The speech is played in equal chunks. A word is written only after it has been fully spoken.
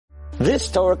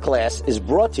This Torah class is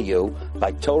brought to you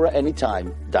by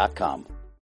TorahAnytime.com.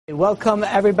 Welcome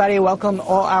everybody, welcome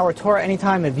all our Torah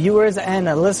Anytime viewers and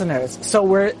listeners. So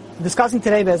we're discussing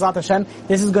today, Be'ezrat Hashem,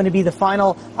 this is going to be the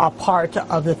final part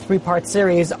of the three-part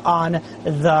series on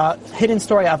the hidden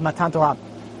story of Matan Torah.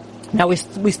 Now we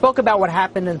spoke about what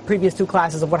happened in the previous two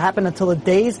classes, of what happened until the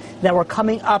days that were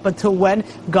coming up until when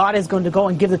God is going to go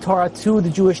and give the Torah to the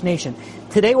Jewish nation.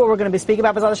 Today what we're going to be speaking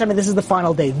about, Be'ezrat Hashem, and this is the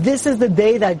final day. This is the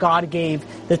day that God gave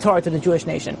the Torah to the Jewish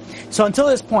nation. So until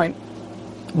this point,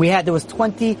 there was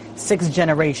 26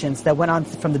 generations that went on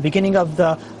from the beginning of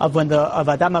Adam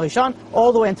HaRishon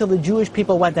all the way until the Jewish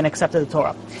people went and accepted the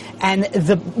Torah. And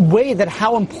the way that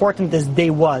how important this day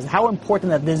was, how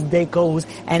important that this day goes,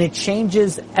 and it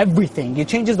changes everything, it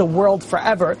changes the world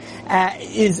forever,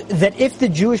 is that if the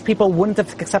Jewish people wouldn't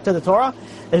have accepted the Torah,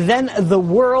 then the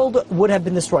world would have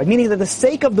been destroyed. Meaning that the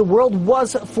sake of the world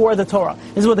was for the Torah.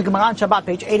 This is what the Gemara on Shabbat,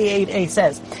 page 88a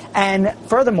says. And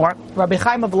furthermore, Rabbi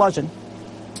Chaim of Volozhin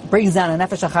brings down in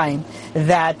Nefesh HaChaim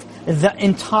that the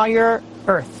entire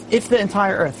earth, if the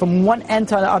entire earth, from one end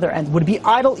to the other end, would be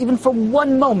idle even for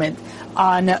one moment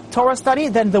on Torah study,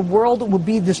 then the world would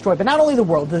be destroyed. But not only the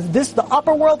world, the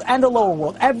upper world and the lower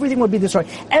world, everything would be destroyed.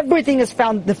 Everything is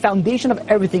found, the foundation of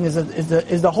everything is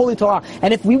the Holy Torah.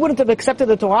 And if we wouldn't have accepted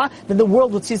the Torah, then the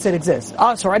world would cease to exist.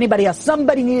 Us or anybody else,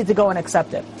 somebody needed to go and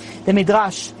accept it. The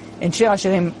Midrash in Shir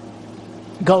HaShirim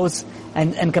goes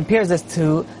and compares this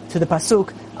to the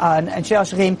pasuk and Shir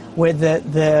HaShirim, where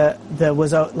there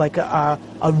was a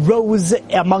rose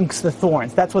amongst the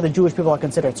thorns. That's what the Jewish people are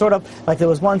considered. Sort of like there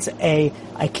was once a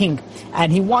king, and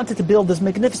he wanted to build this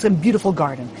magnificent, beautiful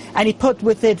garden. And he put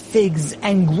with it figs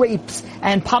and grapes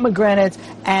and pomegranates,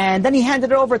 and then he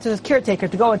handed it over to his caretaker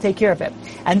to go and take care of it.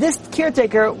 And this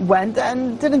caretaker went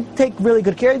and didn't take really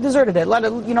good care. He deserted it, let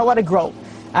it grow.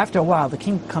 After a while, the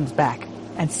king comes back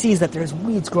and sees that there's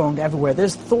weeds growing everywhere.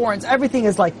 There's thorns. Everything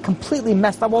is like completely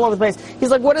messed up all over the place. He's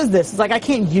like, what is this? He's like, I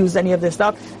can't use any of this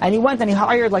stuff. And he went and he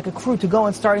hired like a crew to go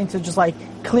and starting to just like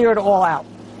clear it all out.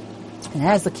 And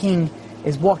as the king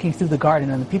is walking through the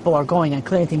garden and the people are going and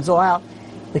clearing things all out,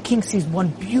 the king sees one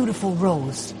beautiful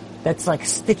rose that's like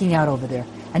sticking out over there.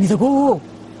 And he's like, whoa.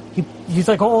 He's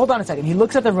like, oh, hold on a second. He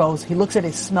looks at the rose, he looks at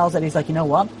it, smells it, he's like, you know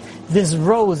what? This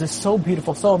rose is so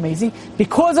beautiful, so amazing.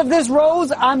 Because of this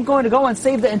rose, I'm going to go and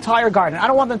save the entire garden. I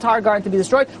don't want the entire garden to be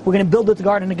destroyed. We're going to build the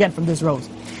garden again from this rose.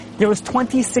 There was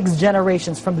 26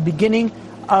 generations from the beginning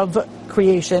of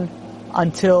creation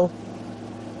until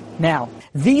now.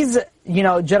 These,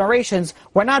 generations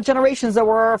were not generations that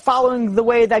were following the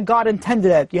way that God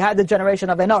intended it. You had the generation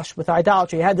of Enosh with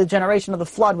idolatry. You had the generation of the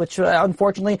flood, which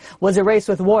unfortunately was erased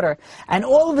with water. And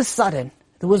all of a sudden,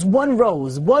 there was one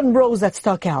rose that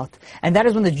stuck out. And that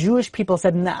is when the Jewish people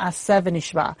said, Na'aseh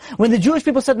v'nishma. When the Jewish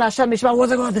people said, Na'aseh v'nishma,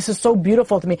 was like, oh, this is so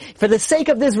beautiful to me. For the sake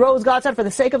of this rose, God said, for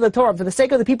the sake of the Torah, for the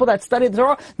sake of the people that studied the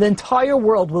Torah, the entire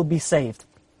world will be saved.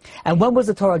 And when was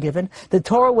the Torah given? The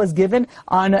Torah was given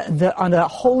on the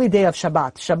holy day of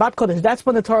Shabbat. Shabbat Kodesh, that's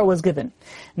when the Torah was given.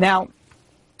 Now,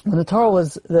 when the Torah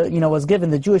was given,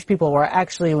 the Jewish people were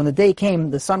actually, when the day came,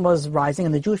 the sun was rising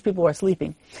and the Jewish people were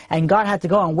sleeping. And God had to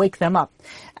go and wake them up.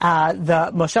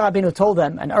 The Moshe Rabbeinu told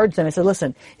them and urged them, he said,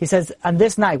 listen, he says, on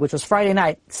this night, which was Friday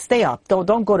night, stay up,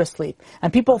 don't go to sleep.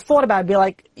 And people thought about it, be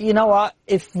like, you know what,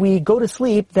 if we go to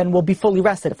sleep, then we'll be fully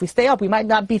rested. If we stay up, we might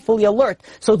not be fully alert.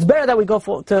 So it's better that we go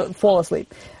to fall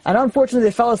asleep. And unfortunately,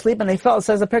 they fell asleep, and it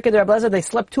says the Pirkei Rebbe, they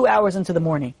slept 2 hours into the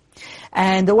morning.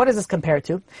 And what is this compared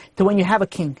to? To when you have a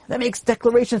king that makes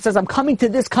declaration, says, I'm coming to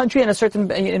this country in a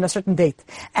certain date.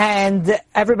 And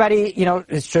everybody,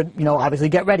 should, obviously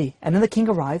get ready. And then the king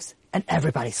arrives, and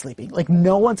everybody's sleeping. Like,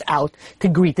 no one's out to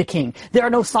greet the king. There are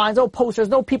no signs, no posters,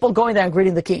 no people going there and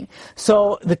greeting the king.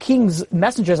 So the king's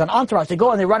messengers and entourage, they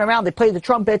go and they run around, they play the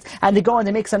trumpets, and they go and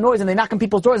they make some noise, and they knock on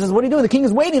people's doors and says, what are you doing? The king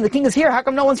is waiting, the king is here, how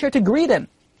come no one's here to greet him?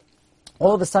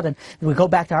 All of a sudden, we go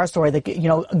back to our story that,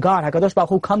 God, HaKadosh Baruch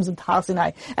Hu, comes into Har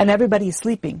Sinai, and everybody is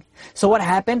sleeping. So what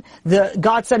happened?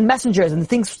 God sent messengers, and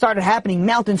things started happening.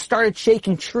 Mountains started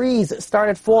shaking, trees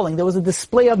started falling. There was a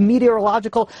display of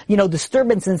meteorological,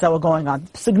 disturbances that were going on.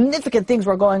 Significant things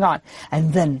were going on.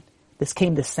 And then this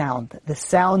came the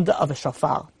sound of a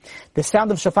shofar. The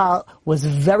sound of shofar was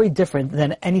very different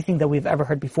than anything that we've ever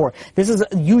heard before. This is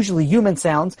usually human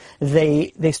sounds.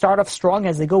 They start off strong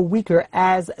as they go weaker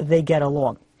as they get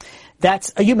along.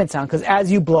 That's a human sound, because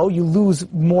as you blow, you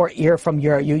lose more air from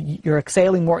you're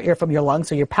exhaling more air from your lungs,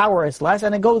 so your power is less,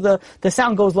 and the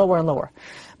sound goes lower and lower.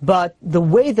 But the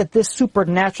way that this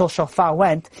supernatural shofar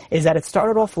went is that it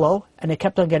started off low, and it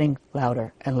kept on getting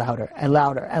louder and louder and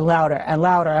louder and louder and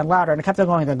louder and louder, and it kept on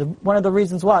going. And one of the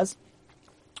reasons was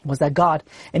was that God,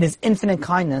 in His infinite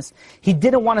kindness, He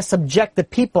didn't want to subject the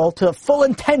people to the full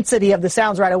intensity of the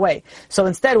sounds right away. So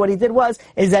instead, what He did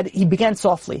is that He began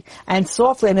softly, and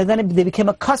then they became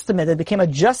accustomed to it, they became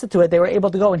adjusted to it, they were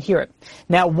able to go and hear it.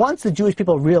 Now, once the Jewish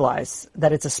people realized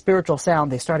that it's a spiritual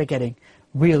sound, they started getting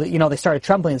really, they started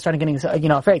trembling, they started getting,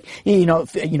 afraid.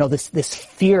 This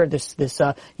fear, this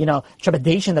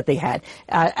trepidation that they had.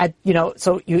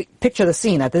 So you picture the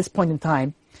scene at this point in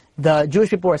time. The Jewish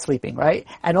people are sleeping, right?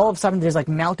 And all of a sudden there's like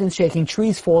mountains shaking,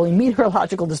 trees falling,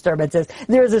 meteorological disturbances.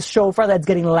 There's this shofar that's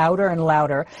getting louder and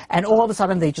louder. And all of a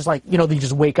sudden they just they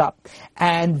just wake up.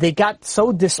 And they got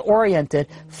so disoriented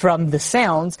from the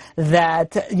sounds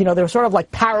that, they were sort of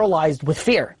like paralyzed with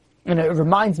fear. And it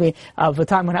reminds me of a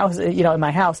time when I was, in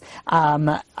my house. In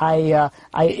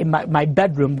my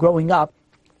bedroom growing up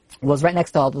was right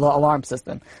next to the alarm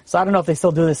system. So I don't know if they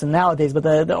still do this nowadays, but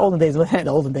the olden days,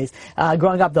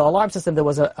 growing up, the alarm system, there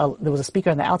was a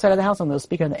speaker on the outside of the house and there was a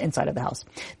speaker on the inside of the house.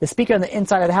 The speaker on the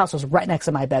inside of the house was right next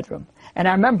to my bedroom. And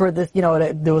I remember that,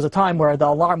 there was a time where the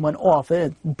alarm went off.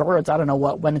 Birds, I don't know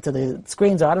what went into the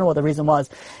screens, or I don't know what the reason was.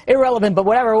 Irrelevant, but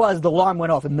whatever it was, the alarm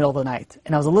went off in the middle of the night.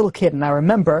 And I was a little kid, and I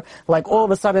remember, all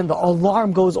of a sudden, the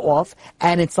alarm goes off,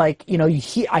 and it's I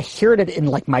heard it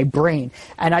in, my brain.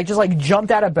 And I just,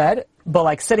 jumped out of bed,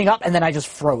 but sitting up, and then I just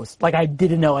froze. I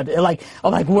didn't know it.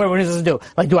 What does this do?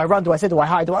 Do I run? Do I sit? Do I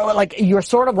hide? You're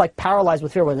sort of paralyzed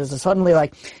with fear, where there's suddenly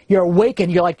you're awake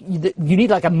and you're you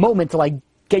need a moment to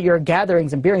get your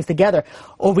gatherings and bearings together.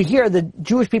 Over here, the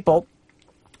Jewish people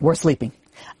were sleeping.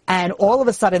 And all of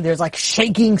a sudden there's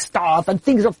shaking stuff and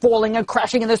things are falling and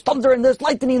crashing and there's thunder and there's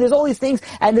lightning, there's all these things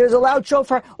and there's a loud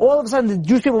shofar. All of a sudden the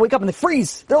Jewish people wake up and they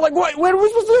freeze. They're like, what are we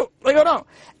supposed to do? I don't know.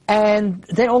 And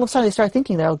then all of a sudden they start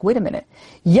thinking, they're like, wait a minute.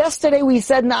 Yesterday we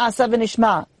said Na'aseh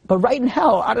v'nishma, but right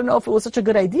now I don't know if it was such a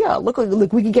good idea. Look,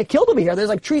 we could get killed over here.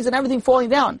 There's trees and everything falling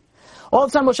down. All of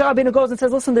a sudden Moshe Rabbeinu goes and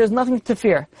says, listen, there's nothing to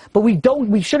fear. But we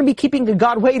shouldn't be keeping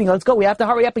God waiting. Let's go. We have to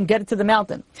hurry up and get it to the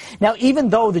mountain. Now, even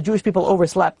though the Jewish people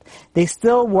overslept, they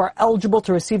still were eligible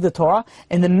to receive the Torah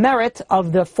in the merit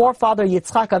of their forefather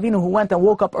Yitzchak Avinu, who went and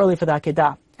woke up early for the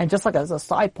Akedah. And just as a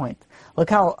side point, look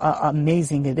how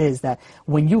amazing it is that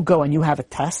when you go and you have a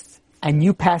test and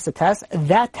you pass the test,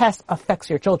 that test affects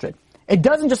your children. It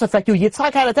doesn't just affect you.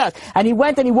 Yitzchak had a test, and he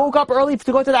went and he woke up early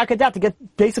to go to the Akedah to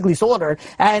get basically slaughtered.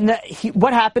 And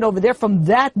what happened over there from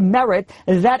that merit,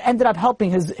 that ended up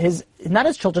helping his not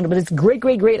his children, but his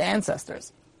great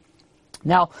ancestors.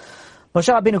 Now, Moshe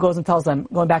Rabbeinu goes and tells them,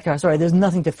 going back to our story, there's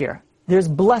nothing to fear. There's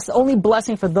only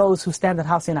blessing for those who stand at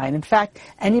Har Sinai. And in fact,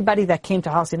 anybody that came to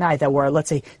Har Sinai that were, let's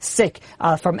say, sick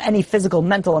from any physical,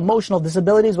 mental, emotional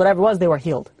disabilities, whatever it was, they were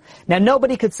healed. Now,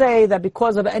 nobody could say that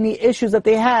because of any issues that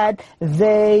they had,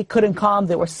 they couldn't come,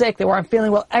 they were sick, they weren't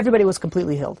feeling well. Everybody was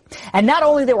completely healed. And not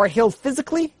only they were healed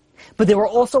physically, but they were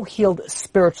also healed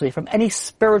spiritually from any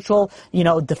spiritual,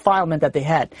 defilement that they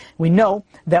had. We know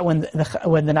that when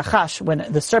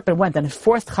the serpent went and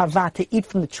forced Chava to eat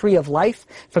from the tree of life,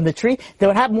 from the tree, then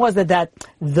what happened was that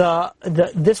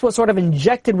this was sort of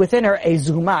injected within her a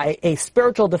zuma, a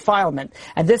spiritual defilement,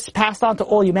 and this passed on to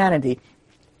all humanity.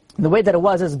 The way that it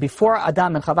was is before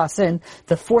Adam and Chava sinned,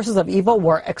 the forces of evil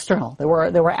were external. They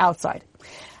were outside.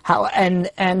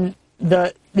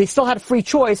 They still had free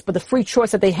choice, but the free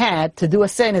choice that they had to do a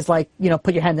sin is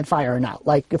put your hand in fire or not.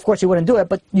 Of course you wouldn't do it,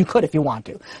 but you could if you want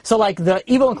to. So the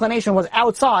evil inclination was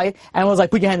outside and was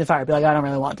put your hand in fire. Be I don't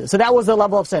really want to. So that was the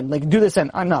level of sin. Do the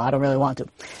sin. Oh, no, I don't really want to.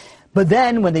 But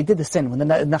then when they did the sin, when the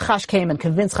Nachash came and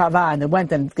convinced Chava, and they went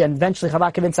and eventually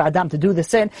Chava convinced Adam to do the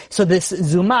sin, so this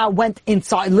Zuma went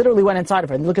inside, literally went inside of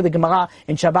her. And look at the Gemara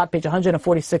in Shabbat, page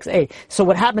 146a. So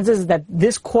what happens is that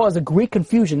this caused a great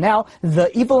confusion. Now,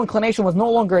 the evil inclination was no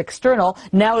longer external,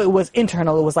 now it was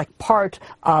internal. It was part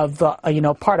of,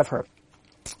 part of her,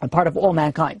 a part of all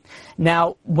mankind.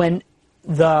 Now, when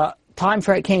the time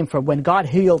for it came for when God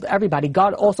healed everybody,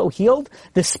 God also healed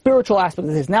the spiritual aspect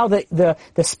of this. Now the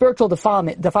spiritual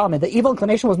defilement, the evil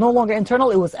inclination was no longer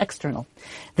internal, it was external.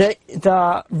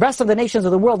 The rest of the nations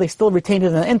of the world, they still retained it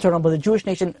in the internal, but the Jewish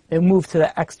nation, it moved to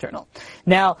the external.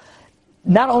 Now,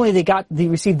 not only they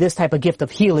received this type of gift of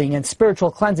healing and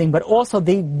spiritual cleansing, but also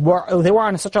they were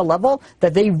on such a level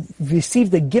that they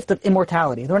received the gift of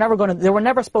immortality. They were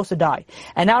never supposed to die.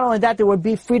 And not only that, there would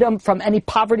be freedom from any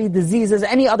poverty, diseases,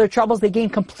 any other troubles. They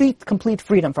gained complete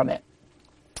freedom from it.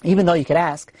 Even though you could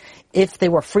ask, if they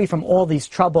were free from all these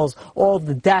troubles, all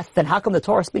the death, then how come the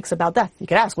Torah speaks about death? You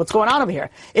could ask, what's going on over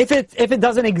here? If it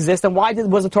doesn't exist, then why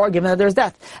was the Torah given that there's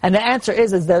death? And the answer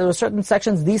is that there were certain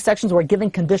sections, these sections were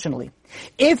given conditionally.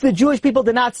 If the Jewish people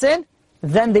did not sin,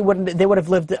 then they would have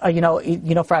lived,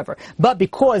 forever. But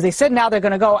because they said now they're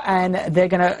going to go and they're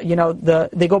going to,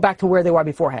 they go back to where they were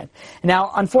beforehand.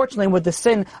 Now, unfortunately, with the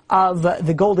sin of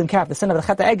the golden calf, the sin of the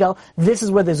Chet HaEgel, this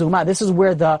is where the Zuma, this is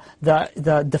where the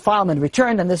defilement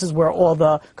returned, and this is where all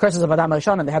the curses of Adam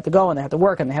HaRishon, and they had to go, and they had to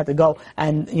work, and they had to go,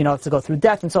 and, to go through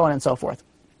death, and so on and so forth.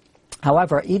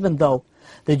 However, even though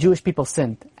the Jewish people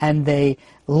sinned, and they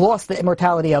lost the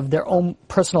immortality of their own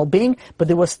personal being, but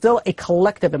there was still a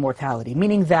collective immortality,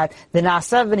 meaning that the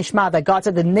Na'aseh v'Nishma, that God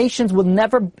said the nations will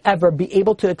never ever be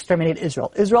able to exterminate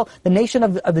Israel. Israel, the nation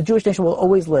of the Jewish nation, will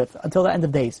always live until the end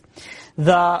of days.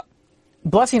 The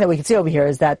blessing that we can see over here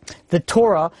is that the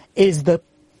Torah is the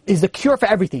cure for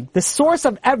everything. The source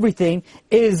of everything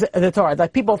is the Torah.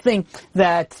 Like people think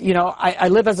that, I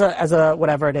live as a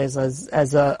whatever it is,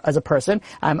 as a person.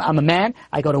 I'm a man.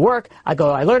 I go to work. I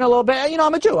learn a little bit.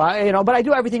 I'm a Jew. But I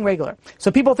do everything regular.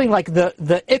 So people think like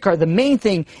the ikar, the main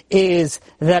thing is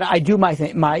that I do my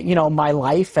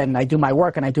life, and I do my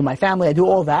work, and I do my family. I do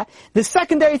all that. The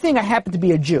secondary thing, I happen to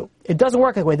be a Jew. It doesn't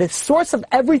work that way. The source of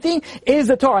everything is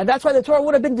the Torah. And that's why the Torah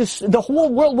would have been, the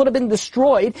whole world would have been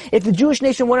destroyed if the Jewish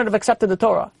nation wouldn't have accepted the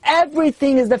Torah.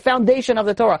 Everything is the foundation of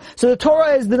the Torah. So the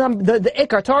Torah is the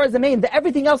ikar. Torah is the main.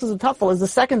 Everything else is the tafel, is the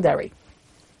secondary.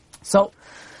 So,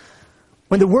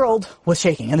 when the world was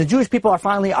shaking, and the Jewish people are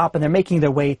finally up and they're making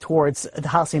their way towards the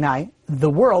Har Sinai, the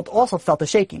world also felt the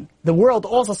shaking. The world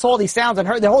also saw these sounds and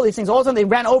heard all these things. All of a sudden they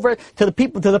ran over to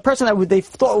the person that they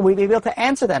thought would be able to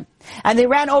answer them. And they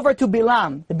ran over to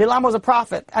Bilam. Bilam was a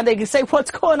prophet. And they could say,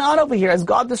 what's going on over here? Is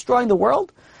God destroying the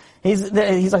world? He's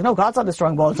like, no, God's not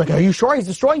destroying the world. It's like, are you sure he's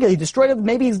destroying it? He destroyed it.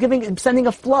 Maybe he's sending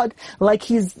a flood like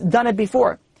he's done it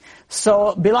before.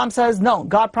 So Bilam says, no,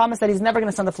 God promised that he's never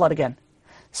going to send a flood again.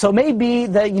 So maybe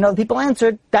the people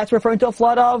answered, that's referring to a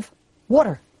flood of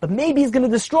water. But maybe he's going to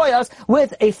destroy us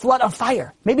with a flood of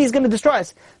fire. Maybe he's going to destroy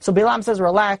us. So Bilam says,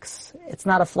 relax. It's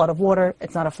not a flood of water.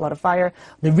 It's not a flood of fire.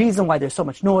 The reason why there's so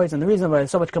much noise and the reason why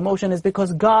there's so much commotion is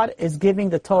because God is giving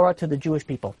the Torah to the Jewish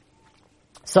people.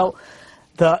 So,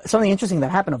 something interesting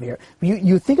that happened over here.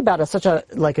 You think about it, such a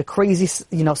crazy,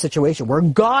 situation where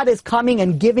God is coming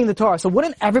and giving the Torah. So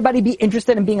wouldn't everybody be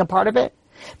interested in being a part of it?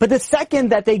 But the second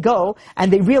that they go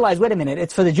and they realize, wait a minute,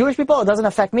 it's for the Jewish people, it doesn't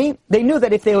affect me. They knew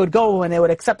that if they would go and they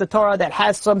would accept the Torah that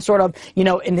has some sort of,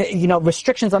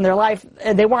 restrictions on their life,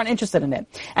 they weren't interested in it.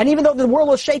 And even though the world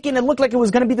was shaking, it looked like it was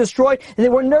going to be destroyed, and they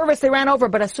were nervous, they ran over.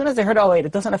 But as soon as they heard, oh wait,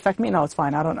 it doesn't affect me, no, it's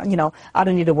fine. I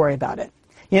don't need to worry about it.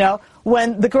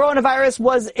 When the coronavirus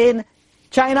was in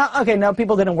China, okay, no,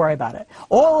 people didn't worry about it.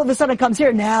 All of a sudden it comes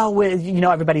here, now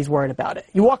everybody's worried about it.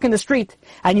 You walk in the street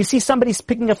and you see somebody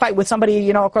picking a fight with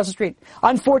somebody, across the street.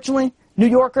 Unfortunately, New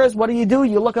Yorkers, what do?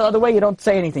 You look the other way, you don't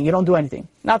say anything, you don't do anything.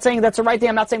 Not saying that's the right thing,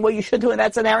 I'm not saying what you should do in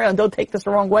that scenario, and don't take this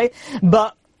the wrong way,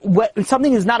 but when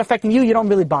something is not affecting you, you don't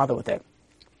really bother with it.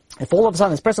 If all of a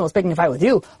sudden this person was picking a fight with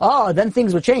you, then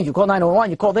things would change. You call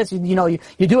 911, you call this, you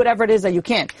do whatever it is that you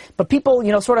can. But people,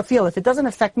 sort of feel, if it doesn't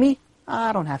affect me,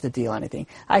 I don't have to deal anything.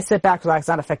 I sit back, relax, it's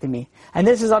not affecting me. And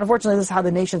this is how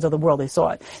the nations of the world, they saw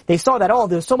it. They saw that,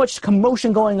 there's so much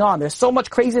commotion going on, there's so much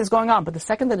craziness going on, but the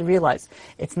second that they realized,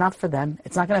 it's not for them,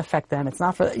 it's not going to affect them, it's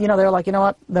not for, they're like, you know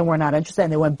what, then we're not interested,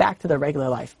 and they went back to their regular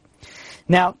life.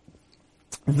 Now,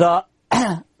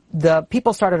 the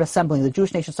people started assembling, the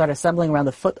Jewish nation started assembling around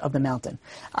the foot of the mountain.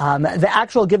 The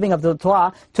actual giving of the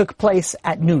Torah took place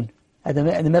at noon, in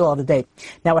the middle of the day.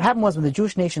 Now what happened was, when the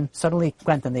Jewish nation suddenly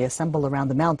went and they assembled around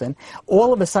the mountain,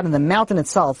 all of a sudden the mountain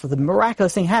itself, the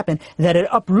miraculous thing happened, that it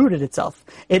uprooted itself.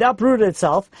 It uprooted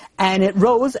itself, and it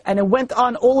rose, and it went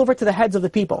on all over to the heads of the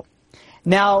people.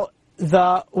 Now,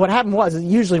 what happened was,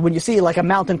 usually when you see like a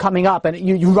mountain coming up and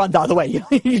you run the other way,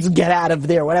 you just get out of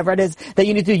there, whatever it is that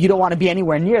you need to do, you don't want to be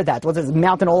anywhere near that. What's this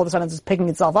mountain all of a sudden is picking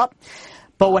itself up?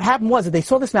 But what happened was that they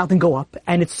saw this mountain go up,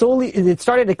 and it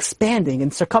started expanding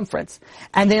in circumference.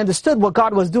 And they understood what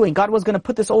God was doing. God was going to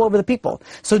put this all over the people.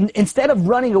 So instead of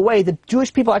running away, the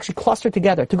Jewish people actually clustered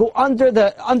together to go under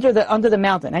the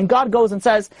mountain. And God goes and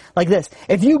says like this: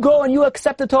 if you go and you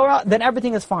accept the Torah, then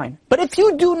everything is fine. But if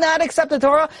you do not accept the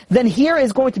Torah, then here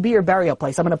is going to be your burial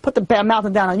place. I'm going to put the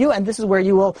mountain down on you, and this is where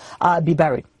you will be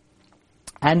buried.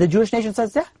 And the Jewish nation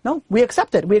says, yeah, no, we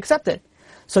accept it. We accept it.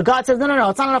 So God says, no,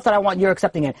 it's not enough that I want you're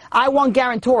accepting it. I want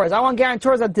guarantors. I want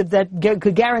guarantors that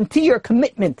could guarantee your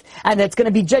commitment and that's going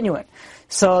to be genuine.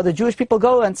 So the Jewish people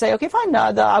go and say, okay, fine, the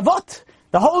Avot,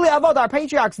 the holy Avot, our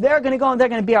patriarchs, they're going to go and they're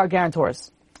going to be our guarantors.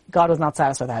 God was not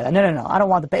satisfied with that. No, I don't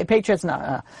want the patriots,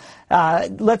 no.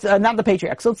 Not the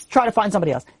patriarchs. Let's try to find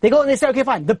somebody else. They go and they say, okay,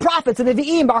 fine, the prophets and the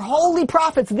Nevi'im, our holy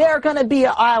prophets, they're going to be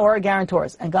our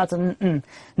guarantors. And God said,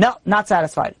 no, not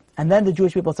satisfied. And then the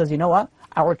Jewish people says, you know what?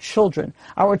 our children.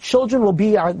 Our children will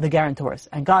be the guarantors.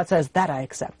 And God says, that I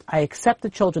accept. I accept the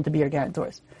children to be your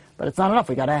guarantors. But it's not enough.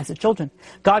 We got to ask the children.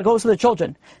 God goes to the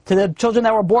children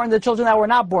that were born, the children that were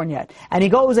not born yet. And he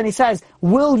goes and he says,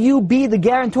 will you be the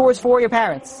guarantors for your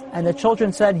parents? And the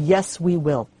children said, yes, we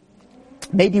will.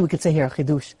 Maybe we could say here a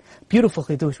chidush. Beautiful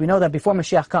chidush. We know that before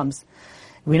Mashiach comes,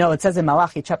 we know it says in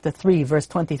Malachi chapter 3, verse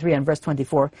 23 and verse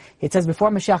 24, it says,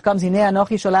 before Mashiach comes, Hinei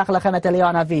anochi sholach lachem et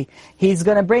Eliyahu Hanavi. He's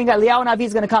going to bring, Eliyahu Hanavi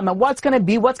is going to come. And what's going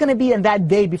to be in that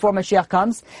day before Mashiach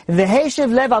comes?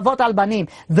 V'heshiv lev avot al banim.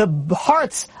 The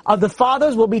hearts of the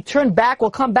fathers will be turned back,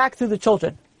 will come back to the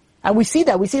children. And we see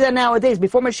that nowadays.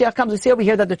 Before Mashiach comes, we see over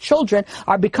here that the children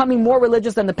are becoming more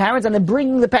religious than the parents, and they're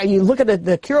bringing the parents. You look at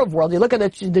the Kirov world, you look at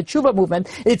the Tshuva movement,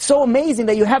 it's so amazing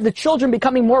that you have the children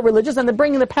becoming more religious, and they're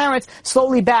bringing the parents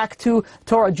slowly back to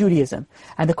Torah Judaism.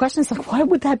 And the question is, like, why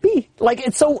would that be? Like,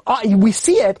 it's so, we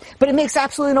see it, but it makes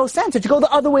absolutely no sense. It should go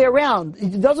the other way around.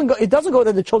 It doesn't go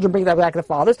that the children bring that back to the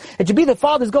fathers. It should be the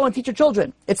fathers go and teach your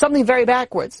children. It's something very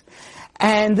backwards.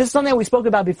 And this is something that we spoke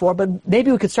about before, but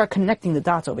maybe we could start connecting the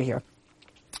dots over here.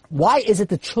 Why is it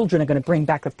the children are going to bring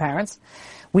back the parents?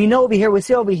 We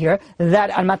see over here,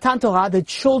 that on Matan Torah, the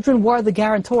children were the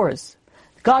guarantors.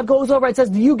 God goes over and says,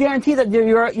 do you guarantee that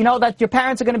that your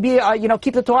parents are going to be,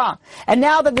 keep the Torah? And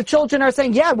now that the children are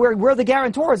saying, yeah, we're the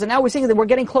guarantors, and now we're seeing that we're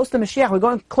getting close to Mashiach, we're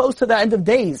going close to the end of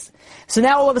days. So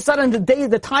now all of a sudden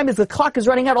the clock is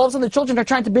running out, all of a sudden the children are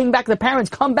trying to bring back the parents,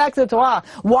 come back to the Torah.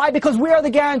 Why? Because we are the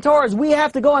guarantors, we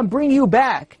have to go and bring you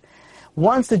back.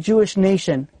 Once the Jewish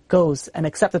nation goes and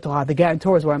accepts the Torah, the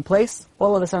guarantors were in place,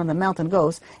 all of a sudden the mountain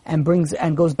goes and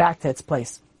goes back to its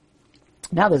place.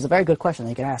 Now there's a very good question that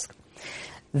you can ask.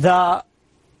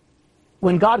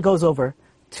 When God goes over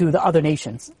to the other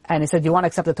nations and he said, do you want to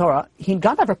accept the Torah?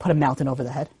 God never put a mountain over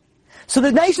the head. So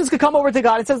the nations could come over to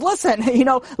God and says, listen,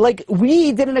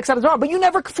 we didn't accept the Torah, but you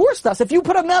never forced us. If you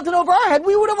put a mountain over our head,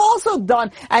 we would have also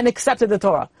done and accepted the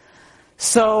Torah.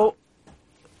 So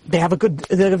they have a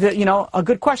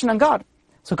good question on God.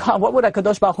 So God, what would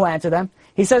HaKadosh Baruch Hu answer them?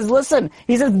 He says,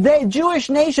 the Jewish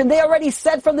nation, they already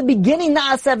said from the beginning,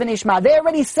 Na'aseh v'nishma. They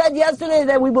already said yesterday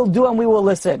that we will do and we will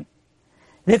listen.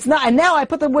 It's not, and now I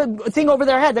put the thing over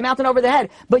their head, the mountain over their head.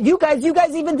 But you guys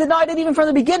even denied it even from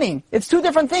the beginning. It's two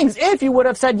different things. If you would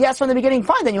have said yes from the beginning,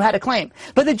 fine, then you had a claim.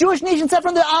 But the Jewish nation said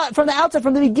from the outset,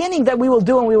 from the beginning, that we will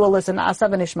do and we will listen. Na'aseh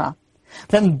v'nishma.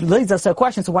 Then leads us to a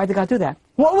question, so why did God do that?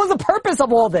 What was the purpose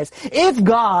of all this? If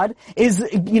God is,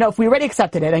 if we already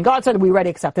accepted it, and God said we already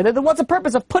accepted it, then what's the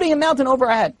purpose of putting a mountain over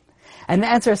our head? And the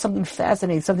answer is something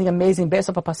fascinating, something amazing, based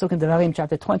on a pasuk in Devarim,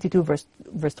 chapter 22, verse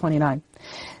 29.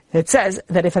 It says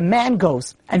that if a man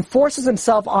goes and forces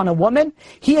himself on a woman,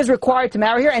 he is required to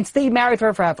marry her and stay married to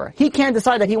her forever. He can't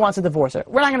decide that he wants to divorce her.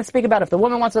 We're not going to speak about if the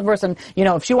woman wants to divorce and,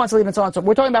 if she wants to leave and so on. So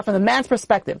we're talking about from the man's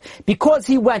perspective. Because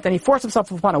he went and he forced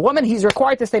himself upon a woman, he's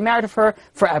required to stay married to her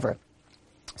forever.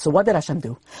 So what did Hashem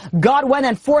do? God went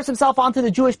and forced himself onto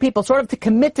the Jewish people, sort of to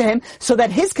commit to him, so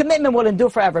that his commitment will endure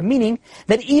forever. Meaning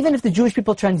that even if the Jewish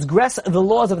people transgress the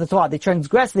laws of the Torah, they do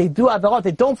averot,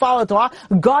 they don't follow the Torah,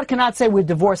 God cannot say we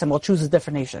divorce him, we'll choose a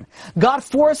different nation. God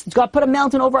put a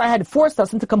mountain over our head, forced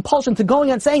us into compulsion to going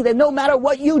and saying that no matter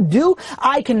what you do,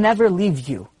 I can never leave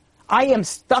you. I am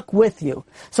stuck with you.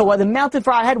 So while the mountain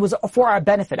for our head was for our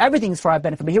benefit, everything's for our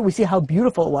benefit, but here we see how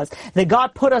beautiful it was, that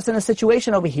God put us in a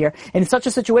situation over here, in such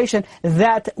a situation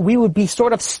that we would be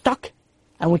sort of stuck,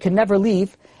 and we could never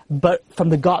leave, but from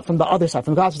the other side,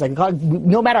 from God's side. God,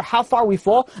 no matter how far we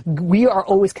fall, we are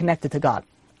always connected to God.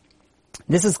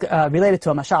 This is related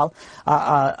to a mashal,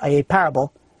 a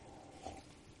parable.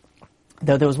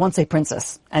 There was once a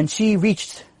princess, and she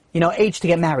reached, age to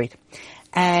get married.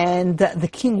 And the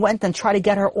king went and tried to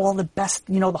get her all the best,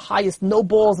 the highest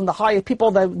nobles and the highest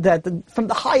people that from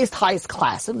the highest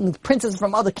class, and princes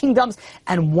from other kingdoms,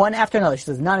 and one after another. She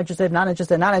says, not interested, not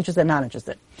interested, not interested, not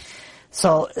interested.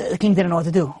 So the king didn't know what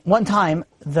to do. One time,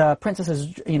 the princess is,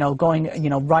 going,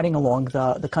 riding along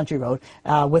the country road,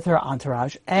 with her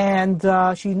entourage, and,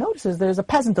 she notices there's a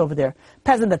peasant over there.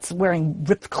 Peasant that's wearing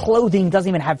ripped clothing, doesn't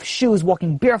even have shoes,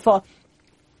 walking barefoot.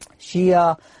 She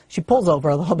pulls over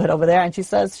a little bit over there, and she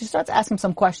starts asking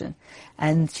some question.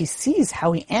 And she sees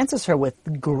how he answers her with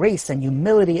grace and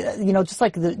humility, just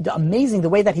like the amazing, the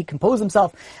way that he composed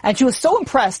himself. And she was so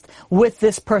impressed with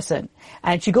this person.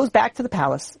 And she goes back to the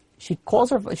palace. She goes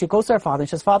to her father and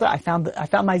she says, Father, I found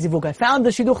my zivug. I found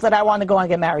the shidduch that I want to go and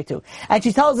get married to. And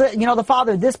she tells the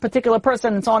father, this particular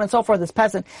person and so on and so forth, this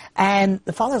peasant. And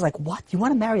the father's like, what? You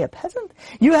want to marry a peasant?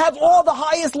 You have all the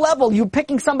highest level. You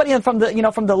picking somebody from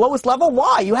the lowest level?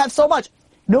 Why? You have so much.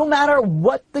 No matter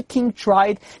what the king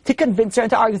tried to convince her and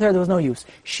to argue with her, there was no use.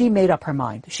 She made up her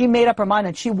mind. She made up her mind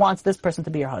and she wants this person to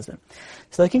be her husband.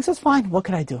 So the king says, fine, what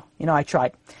can I do? I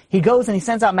tried. He goes and he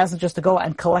sends out messengers to go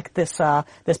and collect this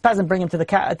peasant, bring him to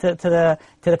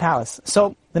the palace.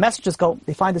 So the messengers go,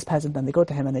 they find this peasant and they go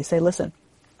to him and they say, listen,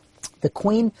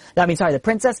 the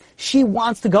princess, she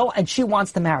wants to go and she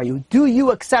wants to marry you. Do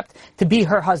you accept to be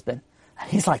her husband? And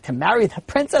he's like, to marry the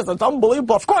princess? It's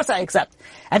unbelievable. Of course I accept.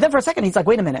 And then for a second, he's like,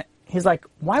 wait a minute. He's like,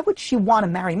 why would she want to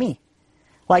marry me?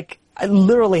 Like, I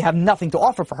literally have nothing to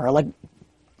offer for her. Like,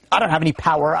 I don't have any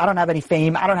power. I don't have any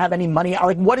fame. I don't have any money.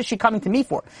 Like, what is she coming to me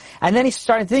for? And then he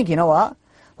started to think, you know what?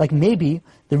 Like, maybe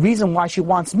the reason why she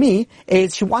wants me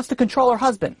is she wants to control her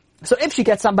husband. So if she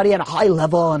gets somebody at a high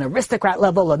level, an aristocrat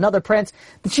level, another prince,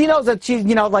 she knows that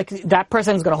that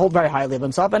person is going to hold very highly of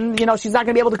himself and, she's not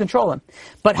going to be able to control him.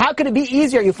 But how could it be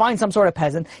easier? You find some sort of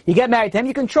peasant, you get married to him,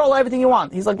 you control everything you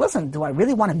want. He's like, listen, do I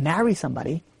really want to marry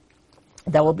somebody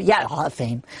that will be, I'll have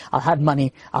fame, I'll have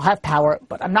money, I'll have power,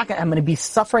 but I'm going to be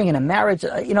suffering in a marriage,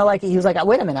 he was like,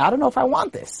 wait a minute, I don't know if I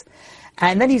want this.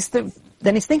 And then he's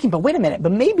thinking, but wait a minute,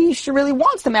 but maybe she really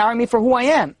wants to marry me for who I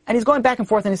am. And he's going back and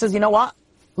forth and he says, you know what?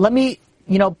 Let me,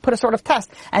 put a sort of test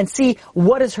and see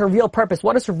what is her real purpose,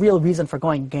 what is her real reason for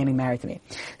getting married to me.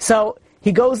 So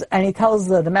he goes and he tells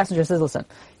the messenger, says, listen,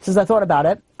 he says, I thought about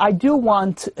it. I do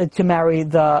want to marry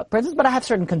the princess, but I have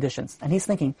certain conditions. And he's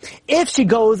thinking, if she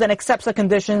goes and accepts the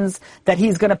conditions that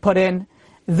he's going to put in,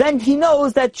 then he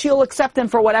knows that she'll accept him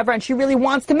for whatever and she really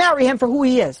wants to marry him for who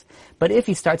he is. But if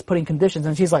he starts putting conditions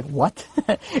and she's like, what?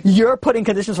 You're putting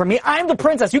conditions for me? I'm the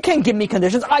princess. You can't give me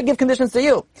conditions. I give conditions to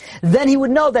you. Then he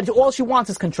would know that all she wants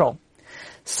is control.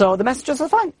 So the messenger says,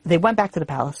 fine. They went back to the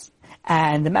palace.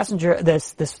 And the messenger,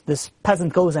 this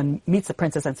peasant goes and meets the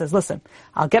princess and says, listen,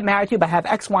 I'll get married to you, but I have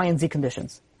X, Y, and Z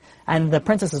conditions. And the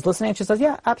princess is listening and she says,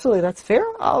 yeah, absolutely, that's fair.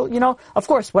 Of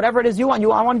course, whatever it is you want,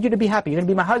 I want you to be happy. You're going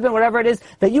to be my husband, whatever it is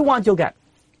that you want, you'll get.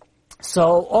 So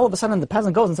all of a sudden the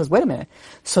peasant goes and says, wait a minute.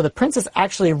 So the princess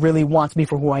actually really wants me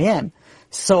for who I am.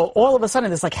 So all of a sudden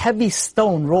this heavy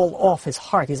stone rolled off his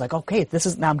heart. He's like, okay,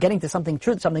 now I'm getting to something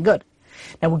true, something good.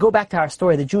 Now we go back to our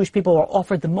story. The Jewish people were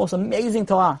offered the most amazing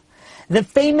Torah. The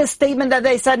famous statement that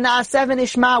they said, Na'aseh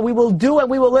v'nishma, we will do and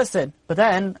we will listen. But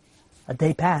then a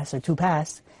day passed or two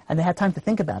passed and they had time to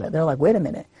think about it. They're like, wait a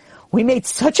minute. We made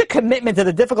such a commitment to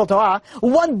the difficult Torah.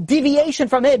 One deviation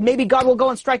from it, maybe God will go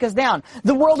and strike us down.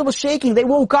 The world was shaking. They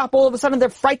woke up. All of a sudden, they're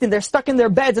frightened. They're stuck in their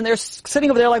beds, and they're sitting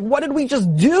over there like, what did we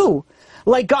just do?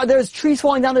 Like, God, there's trees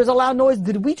falling down. There's a loud noise.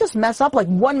 Did we just mess up? Like,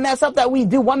 one mess up that we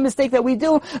do, one mistake that we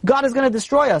do, God is going to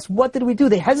destroy us. What did we do?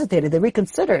 They hesitated. They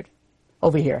reconsidered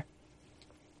over here.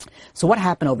 So what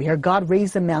happened over here? God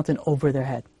raised a mountain over their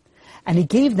head, and He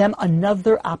gave them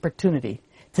another opportunity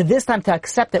to this time to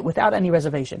accept it without any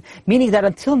reservation. Meaning that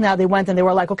until now they went and they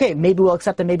were like, okay, maybe we'll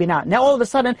accept it, maybe not. Now all of a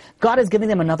sudden, God is giving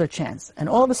them another chance. And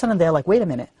all of a sudden they're like, wait a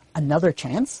minute, another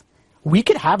chance? We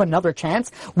could have another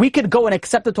chance? We could go and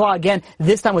accept the Torah again,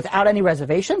 this time without any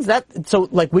reservations? So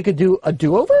we could do a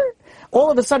do-over? All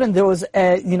of a sudden there was,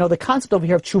 the concept over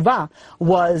here of tshuva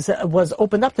was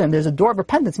opened up to them. There's a door of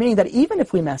repentance, meaning that even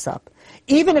if we mess up,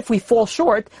 even if we fall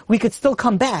short, we could still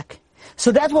come back.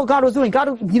 So that's what God was doing.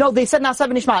 God, they said Na'aseh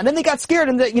v'nishma, and then they got scared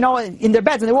in their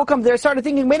beds, and they woke up. They started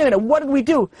thinking, wait a minute, what did we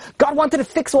do? God wanted to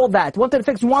fix all that. Wanted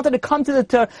to come to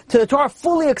the Torah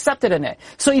fully accepted in it.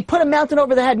 So He put a mountain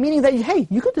over their head, meaning that hey,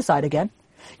 you could decide again.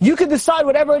 You could decide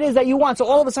whatever it is that you want. So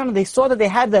all of a sudden they saw that they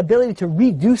had the ability to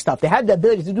redo stuff. They had the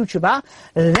ability to do tshuva.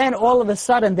 Then all of a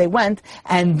sudden they went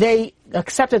and they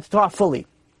accepted the Torah fully.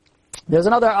 There's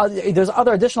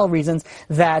other additional reasons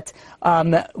that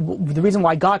the reason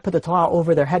why God put the Torah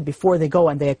over their head before they go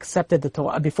and they accepted the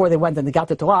Torah, before they went and they got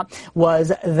the Torah,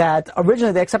 was that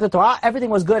originally they accepted the Torah, everything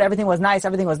was good, everything was nice,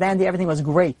 everything was dandy, everything was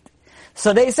great.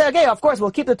 So they said, okay, of course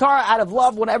we'll keep the Torah out of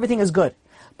love when everything is good.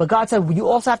 But God said, you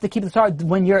also have to keep the Torah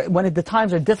when the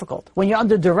times are difficult, when you're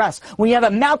under duress, when you have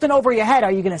a mountain over your head.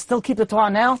 Are you going to still keep the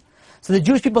Torah now? So the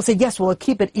Jewish people say, yes, we'll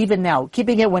keep it even now,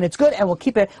 keeping it when it's good, and we'll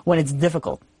keep it when it's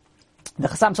difficult. The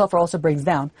Chassam Sofer also brings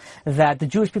down that the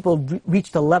Jewish people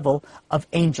reached a level of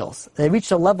angels. They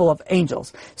reached a level of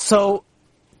angels. So,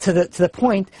 to the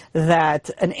point that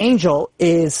an angel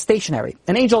is stationary.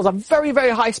 An angel is a very,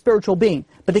 very high spiritual being,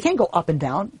 but they can't go up and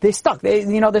down. They're stuck.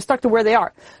 They're stuck to where they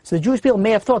are. So the Jewish people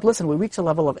may have thought, listen, we reached a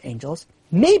level of angels.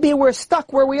 maybe we're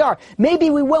stuck where we are. Maybe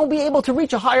we won't be able to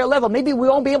reach a higher level. Maybe we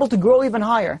won't be able to grow even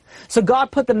higher. So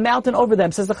God put the mountain over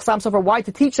them, says the Chassam Sofer. Why?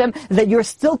 To teach them that you're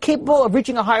still capable of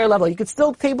reaching a higher level. You could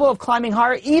still capable of climbing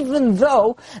higher, even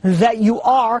though that you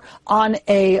are on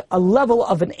a level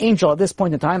of an angel at this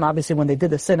point in time. Obviously, when they did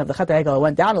the sin of the Chet HaEgel, it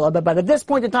went down a little bit, but at this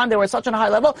point in time, they were such a high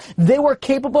level, they were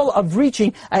capable of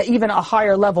reaching even a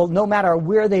higher level. No matter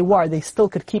where they were, they still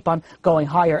could keep on going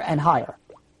higher and higher.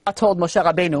 I told Moshe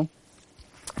Rabbeinu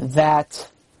that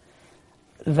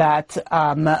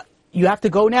you have to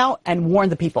go now and warn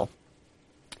the people.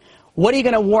 What are you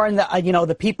going to warn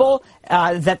the people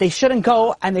that they shouldn't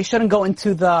go, and they shouldn't go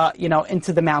into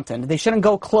the mountain. They shouldn't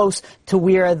go close to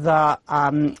where the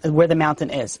mountain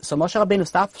is. So Moshe Rabbeinu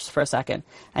stops for a second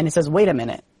and he says, "Wait a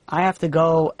minute. I have to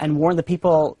go and warn the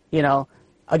people.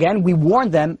 Again, we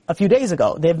warned them a few days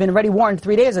ago. They've been already warned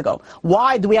 3 days ago.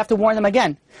 Why do we have to warn them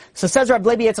again?" So says Rab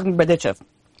Levi Yitzchak Berditchev.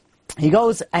 He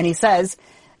goes and he says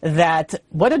that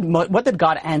what did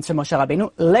God answer Moshe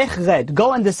Rabbeinu? Lech red,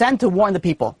 go and descend to warn the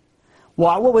people.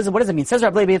 Well, what does it mean? Says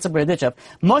Rab Levi Yitzchak Berditchev,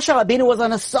 Moshe Rabbeinu was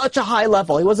on such a high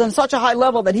level. He was on such a high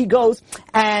level that he goes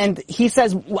and he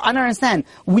says, I don't understand.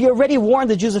 We already warned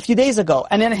the Jews a few days ago.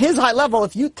 And in his high level,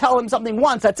 if you tell him something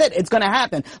once, that's it. It's going to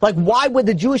happen. Like, why would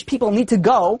the Jewish people need to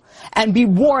go and be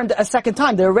warned a second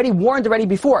time? They're already warned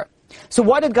before. So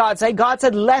what did God say? God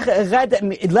said, lech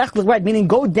red, meaning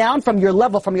go down from your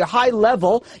level, from your high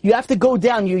level. You have to go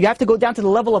down. You have to go down to the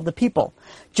level of the people.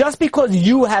 Just because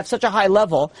you have such a high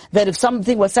level that if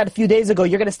something was said a few days ago,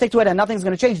 you're going to stick to it and nothing's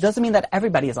going to change, doesn't mean that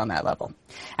everybody is on that level.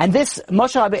 And this,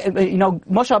 Moshe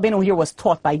Rabbeinu here was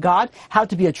taught by God how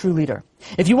to be a true leader.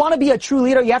 If you want to be a true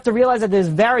leader, you have to realize that there's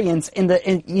variance in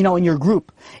your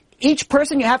group. Each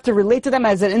person, you have to relate to them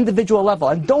as an individual level.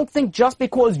 And don't think just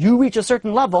because you reach a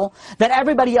certain level that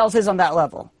everybody else is on that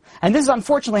level. And this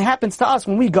unfortunately happens to us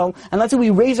when we go, and let's say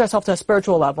we raise ourselves to a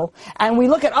spiritual level, and we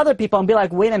look at other people and be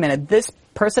like, wait a minute, this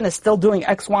person is still doing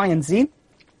X, Y, and Z?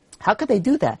 How could they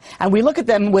do that? And we look at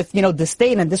them with,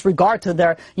 disdain and disregard to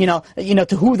their,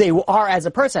 to who they are as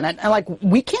a person. And like,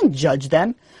 we can't judge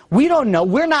them. We don't know.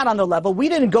 We're not on the level. We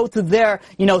didn't go through their,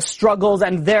 struggles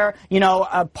and their,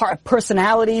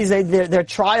 personalities, their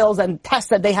trials and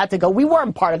tests that they had to go. We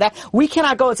weren't part of that. We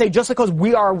cannot go and say just because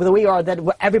we are the way we are that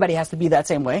everybody has to be that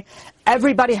same way.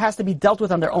 Everybody has to be dealt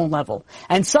with on their own level.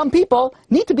 And some people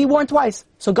need to be warned twice.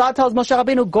 So God tells Moshe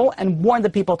Rabbeinu, go and warn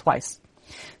the people twice.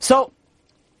 So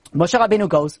Moshe Rabbeinu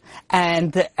goes,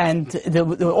 and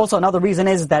also another reason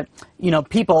is that,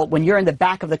 people, when you're in the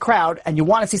back of the crowd and you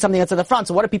want to see something that's at the front,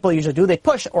 so what do people usually do? They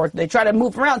push or they try to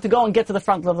move around to go and get to the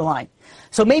front of the line.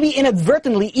 So maybe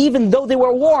inadvertently, even though they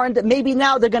were warned, maybe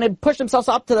now they're going to push themselves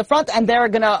up to the front and they're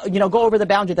going to, go over the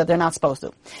boundary that they're not supposed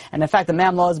to. And in fact, the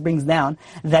Imam Laws brings down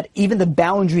that even the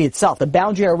boundary itself, the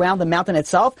boundary around the mountain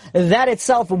itself, that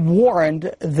itself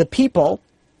warned the people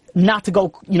not to go,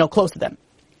 close to them.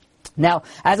 Now,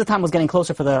 as the time was getting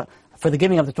closer for the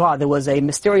giving of the Torah, there was a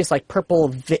mysterious,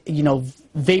 purple,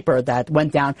 vapor that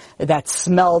went down that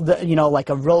smelled, like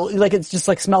a roll, it's just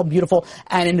smelled beautiful,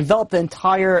 and enveloped the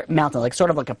entire mountain, sort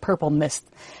of like a purple mist.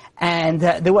 And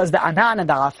there was the Anan and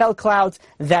the Arafel clouds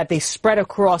that they spread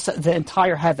across the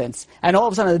entire heavens. And all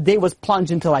of a sudden, the day was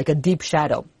plunged into a deep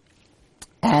shadow.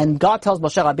 And God tells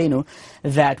Moshe Rabbeinu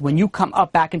that when you come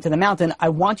up back into the mountain, I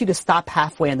want you to stop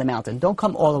halfway in the mountain. Don't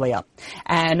come all the way up.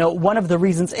 And one of the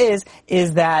reasons is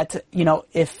that,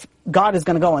 if God is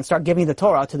going to go and start giving the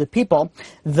Torah to the people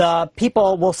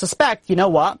will suspect,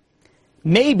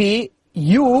 maybe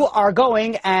you are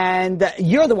going and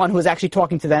you're the one who is actually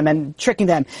talking to them and tricking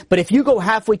them. But if you go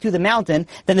halfway to the mountain,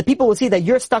 then the people will see that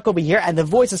you're stuck over here and the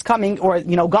voice is coming, or,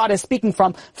 God is speaking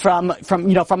from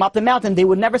up the mountain. They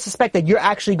would never suspect that you're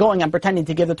actually going and pretending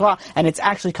to give the Torah, and it's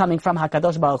actually coming from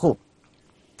HaKadosh Baruch Hu.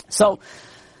 So,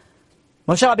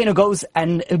 Moshe Rabbeinu goes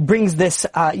and brings this,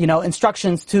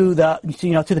 instructions to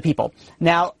the people.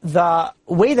 Now, the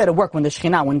way that it worked when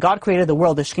God created the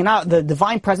world, the Shekhinah, the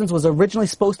divine presence was originally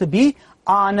supposed to be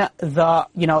on the,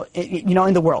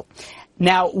 in the world.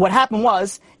 Now, what happened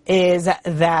is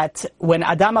that when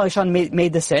Adam HaRishon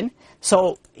made the sin,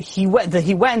 so he went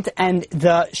and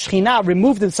the Shekhinah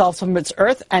removed itself from its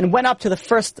earth and went up to the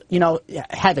first,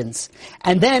 heavens.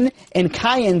 And then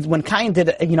when Cain did,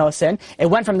 a sin, it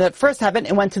went from the first heaven,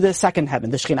 it went to the second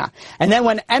heaven, the Shekhinah. And then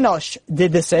when Enosh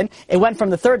did the sin, it went from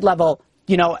the third level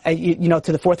to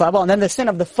the fourth level, and then the sin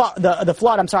of the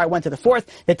flood, went to the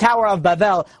fourth. The Tower of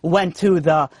Babel went to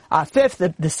the fifth.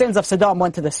 The sins of Sodom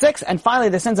went to the sixth, and finally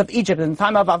the sins of Egypt in the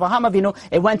time of Avraham Avinu,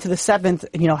 it went to the seventh,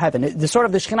 heaven. The sort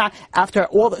of the Shekhinah, after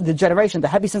all the generation, the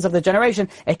heavy sins of the generation,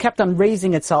 it kept on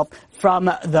raising itself from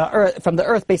the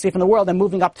earth, basically from the world, and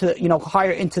moving up to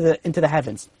higher into the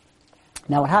heavens.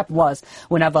 Now what happened was,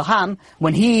 when Avraham,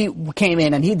 when he came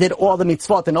in and he did all the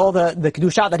mitzvot and all the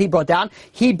kedusha that he brought down,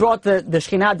 he brought the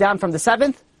Shekhinah down from the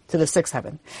seventh to the sixth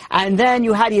heaven. And then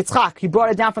you had Yitzchak, he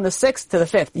brought it down from the sixth to the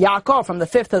fifth. Yaakov from the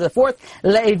fifth to the fourth.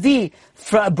 Levi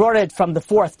brought it from the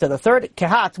fourth to the third.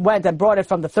 Kehat went and brought it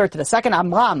from the third to the second.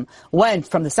 Amram went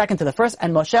from the second to the first.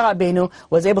 And Moshe Rabbeinu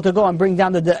was able to go and bring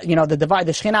down the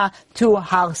Shekhinah to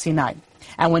Har Sinai.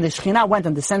 And when the Shekhinah went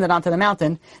and descended onto the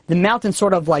mountain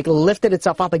sort of like lifted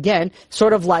itself up again,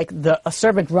 sort of like a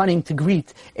servant running to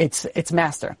greet its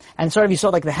master. And sort of you saw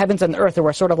like the heavens and the earth, they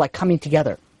were sort of like coming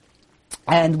together.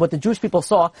 And what the Jewish people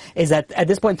saw is that at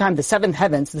this point in time, the seven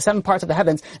parts of the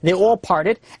heavens, they all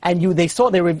parted, and they saw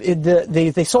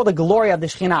the glory of the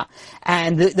Shekhinah.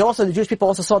 And the Jewish people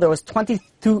also saw there was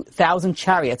 22,000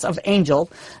 chariots of angels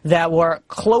that were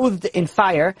clothed in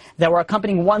fire, that were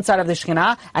accompanying one side of the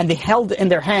Shekhinah, and they held in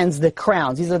their hands the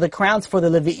crowns. These are the crowns for the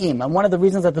Levi'im. And one of the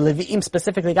reasons that the Levi'im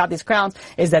specifically got these crowns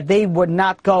is that they would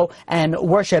not go and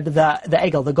worship the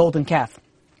Egel, the golden calf.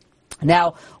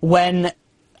 Now, when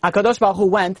HaKadosh Baruch Hu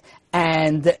went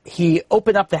and he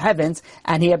opened up the heavens,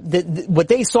 and what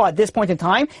they saw at this point in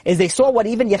time is they saw what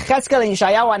even Yechezkel and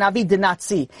Yeshayahu and Navi did not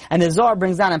see. And the Zohar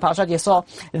brings down in Parashat Yisro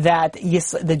that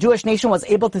the Jewish nation was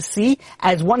able to see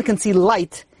as one can see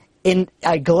light in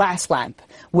a glass lamp,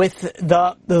 with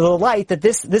the light that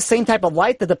this same type of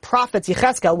light that the prophets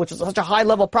Yechezkel, which was such a high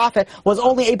level prophet, was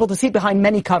only able to see behind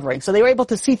many coverings. So they were able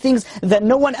to see things that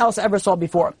no one else ever saw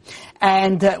before.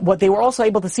 And what they were also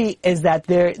able to see is that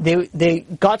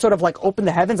God sort of like opened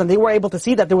the heavens, and they were able to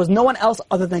see that there was no one else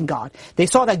other than God. They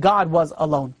saw that God was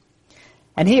alone.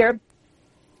 And here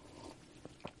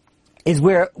is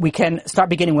where we can start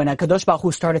beginning, when HaKadosh Baruch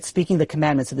Hu started speaking the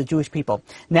commandments to the Jewish people.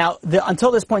 Now, until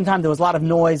this point in time, there was a lot of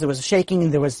noise, there was shaking,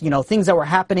 there was, things that were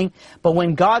happening. But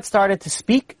when God started to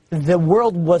speak, the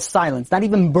world was silent. Not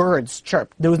even birds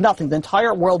chirped. There was nothing. The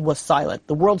entire world was silent.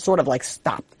 The world sort of like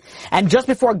stopped. And just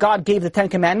before God gave the Ten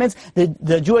Commandments,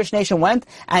 the Jewish nation went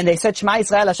and they said, Shema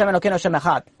Yisrael Hashem Elokeinu Hashem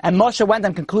Echad. And Moshe went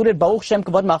and concluded, Baruch Shem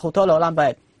Kavod Malchuto Le'olam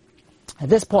Va'ed. At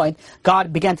this point,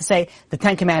 God began to say the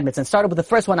Ten Commandments, and started with the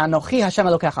first one, Anochi Hashem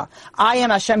Elokecha. I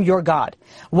am Hashem, your God.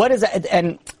 What is it?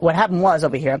 And what happened was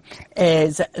over here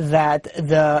is that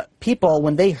the people,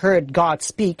 when they heard God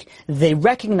speak, they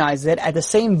recognized it at the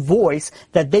same voice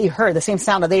that they heard, the same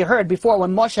sound that they heard before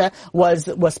when Moshe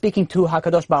was speaking to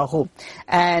HaKadosh Baruch Hu.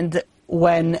 And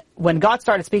when God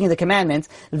started speaking the commandments,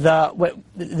 there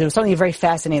was something very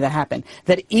fascinating that happened.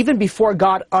 That even before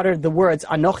God uttered the words,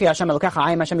 Anochi Hashem Elokecha,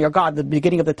 I am Hashem your God, the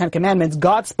beginning of the Ten Commandments,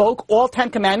 God spoke all 10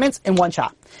 commandments in one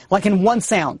shot. Like in one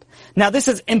sound. Now this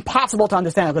is impossible to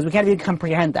understand because we can't even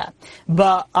comprehend that.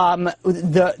 But,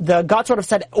 the God sort of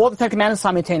said all the 10 commandments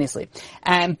simultaneously.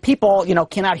 And people,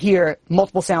 cannot hear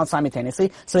multiple sounds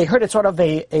simultaneously. So they heard it sort of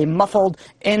a muffled,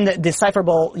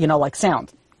 indecipherable, like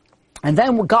sound. And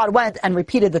then God went and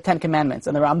repeated the 10 Commandments.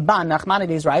 And the Ramban,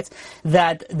 Nachmanides, writes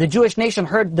that the Jewish nation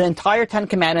heard the entire 10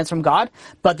 Commandments from God,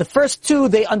 but the first two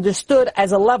they understood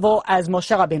as a level as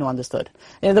Moshe Rabbeinu understood.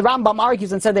 And the Rambam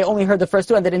argues and said they only heard the first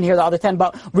two and they didn't hear the other 10.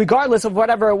 But regardless of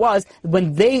whatever it was,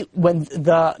 when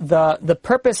the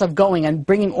purpose of going and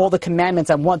bringing all the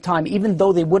commandments at one time, even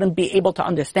though they wouldn't be able to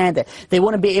understand it, they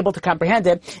wouldn't be able to comprehend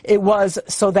it, it was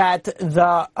so that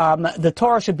the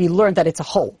Torah should be learned that it's a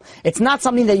whole. It's not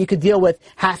something that you could deal with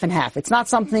half and half. It's not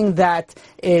something that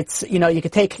it's, you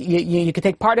could take, you could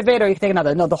take part of it or you could take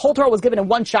another. No, the whole Torah was given in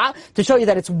one shot to show you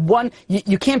that it's one,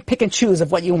 you can't pick and choose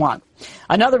of what you want.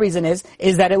 Another reason is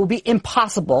that it would be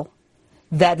impossible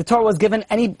that the Torah was given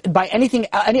any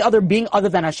other being other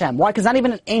than Hashem. Why? Because not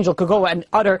even an angel could go and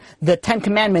utter the 10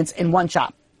 commandments in one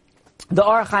shot. The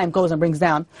Or HaChaim goes and brings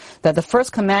down that the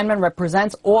first commandment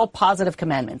represents all positive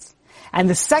commandments. And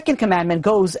the second commandment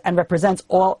goes and represents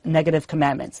all negative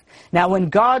commandments. Now when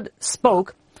God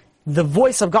spoke, the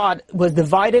voice of God was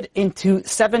divided into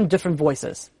 7 different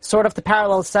voices, sort of to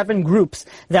parallel 7 groups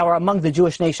that were among the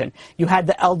Jewish nation. You had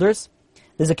the elders,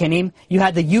 the Zakanim, you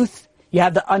had the youth, you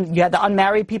had the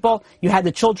unmarried people, you had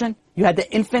the children, you had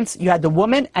the infants, you had the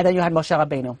women, and then you had Moshe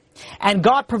Rabbeinu. And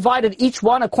God provided each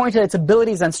one according to its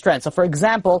abilities and strengths. So for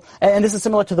example, and this is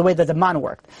similar to the way that the man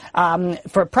worked.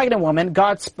 For a pregnant woman,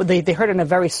 they heard in a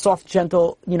very soft,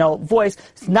 gentle, voice,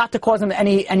 not to cause them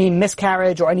any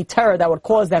miscarriage or any terror that would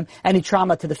cause them any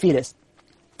trauma to the fetus.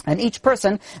 And each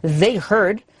person, they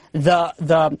heard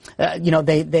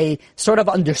they sort of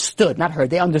understood, not heard,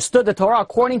 they understood the Torah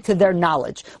according to their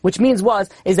knowledge, which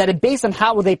is that it based on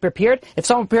how they prepared. If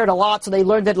someone prepared a lot, so they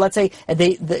learned it, let's say,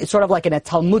 it's sort of like in a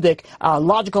Talmudic,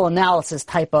 logical analysis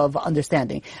type of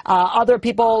understanding. Other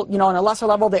people, on a lesser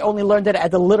level, they only learned it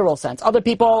at the literal sense. Other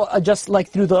people, just like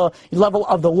through the level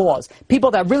of the laws.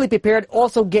 People that really prepared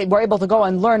also were able to go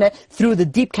and learn it through the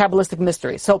deep Kabbalistic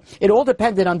mystery. So it all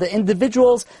depended on the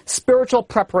individual's spiritual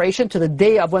preparation to the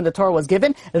day of when the Torah was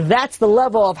given. That's the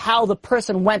level of how the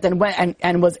person went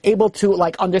and was able to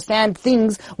understand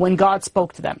things when God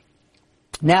spoke to them.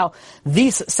 Now,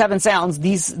 these 7 sounds,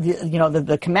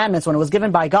 the commandments, when it was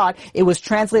given by God, it was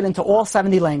translated into all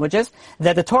 70 languages,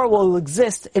 that the Torah will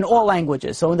exist in all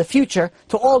languages. So in the future,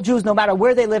 to all Jews, no matter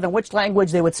where they live and which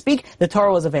language they would speak, the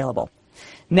Torah was available.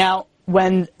 Now,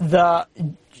 when the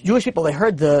Jewish people, they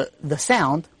heard the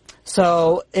sound,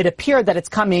 so it appeared that it's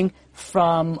coming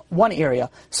from one area.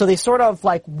 So they sort of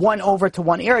went over to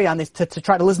one area and to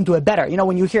try to listen to it better.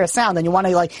 When you hear a sound and you want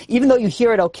to even though you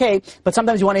hear it okay, but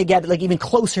sometimes you want to get even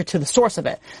closer to the source of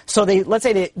it. So let's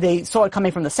say they saw it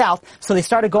coming from the south, so they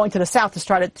started going to the south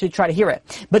to try to hear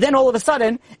it. But then all of a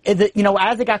sudden, as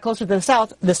they got closer to the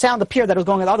south, the sound appeared that it was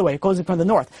going the other way. It goes from the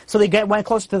north. So they went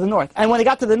closer to the north. And when they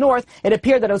got to the north, it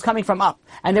appeared that it was coming from up.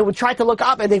 And they would try to look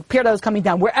up and it appeared that it was coming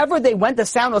down. Wherever they went, the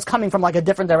sound was coming from a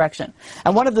different direction.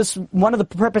 And one of the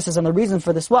purposes and the reason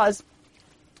for this was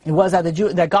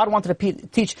that God wanted to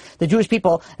teach the Jewish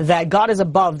people that God is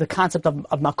above the concept of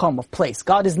makom, of place.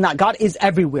 God is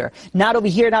everywhere. Not over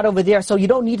here, not over there. So you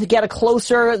don't need to get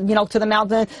closer, to the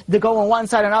mountain to go on one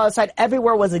side or another side.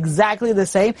 Everywhere was exactly the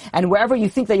same. And wherever you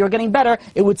think that you're getting better,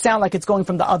 it would sound like it's going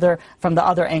from the other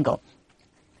angle.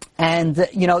 And,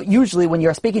 usually when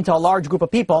you're speaking to a large group of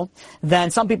people,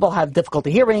 then some people have difficulty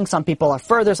hearing, some people are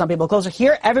further, some people closer.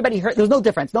 Here, everybody heard, there was no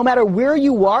difference. No matter where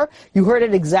you are, you heard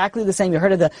it exactly the same. You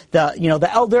heard it, the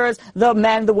elders, the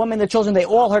men, the women, the children, they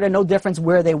all heard it, no difference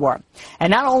where they were.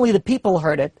 And not only the people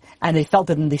heard it, and they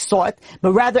felt it and they saw it,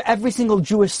 but rather every single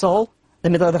Jewish soul, the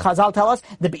Chazal tell us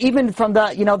that even from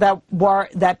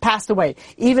that passed away,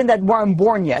 even that weren't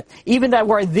born yet, even that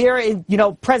were there,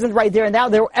 present right there and now,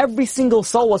 every single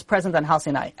soul was present on Har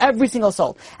Sinai. Every single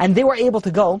soul. And they were able to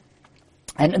go,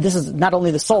 and this is not only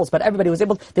the souls, but everybody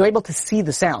they were able to see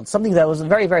the sound. Something that was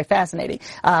very, very fascinating.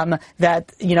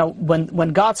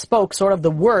 When God spoke, sort of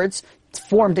the words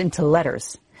formed into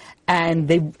letters. And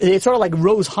it sort of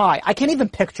rose high. I can't even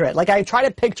picture it. I try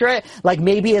to picture it,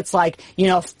 maybe it's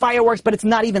fireworks, but it's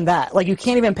not even that. You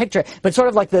can't even picture it. But sort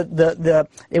of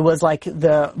it was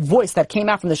the voice that came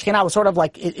out from the Shekhinah was sort of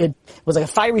it was like a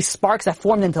fiery sparks that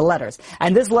formed into letters.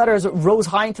 And these letters rose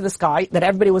high into the sky, that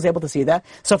everybody was able to see that.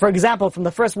 So for example, from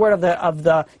the first word of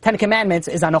the 10 Commandments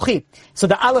is Anochi. So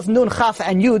the Aleph, Nun, Chaf,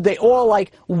 and Yud, they all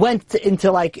went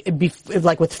into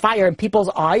with fire in people's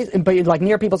eyes,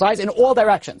 near people's eyes in all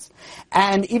directions.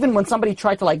 And even when somebody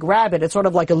tried to grab it, it sort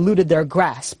of eluded their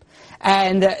grasp.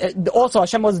 And also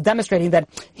Hashem was demonstrating that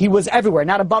He was everywhere,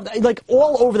 not above,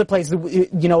 all over the place,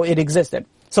 it existed.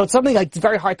 So it's something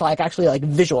very hard to actually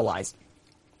visualize.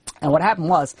 And what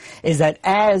happened is that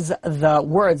as the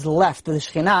words left the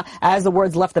Shekhinah, as the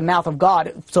words left the mouth of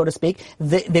God, so to speak,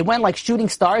 they went like shooting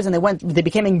stars, and they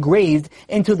became engraved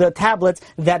into the tablets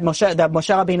that Moshe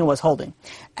Rabbeinu was holding.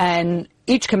 And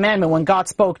each commandment, when God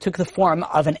spoke, took the form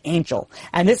of an angel.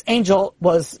 And this angel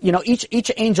was,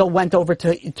 each angel went over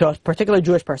to a particular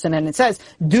Jewish person, and it says,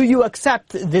 do you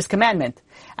accept this commandment?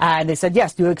 And they said,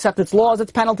 yes. Do you accept its laws,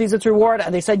 its penalties, its reward?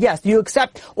 And they said, yes. Do you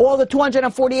accept all the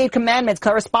 248 commandments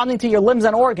corresponding to your limbs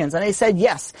and organs? And they said,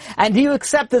 yes. And do you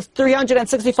accept the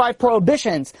 365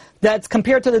 prohibitions that's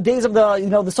compared to the days of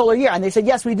the solar year? And they said,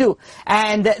 yes, we do.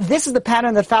 And this is the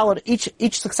pattern that followed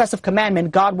each successive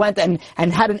commandment. God went and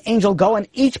had an angel go, and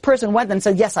each person went and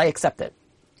said, yes, I accept it.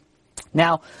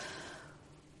 Now,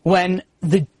 when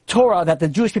the Torah that the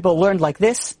Jewish people learned like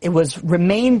this, it was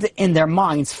remained in their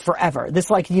minds forever. This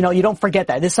you don't forget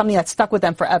that. This is something that stuck with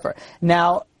them forever.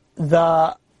 Now,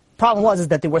 the problem was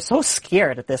that they were so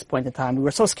scared at this point in time. We were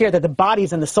so scared that the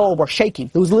bodies and the soul were shaking.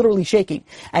 It was literally shaking.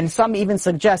 And some even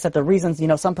suggest that the reasons,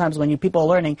 sometimes when people are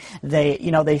learning,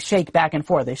 they shake back and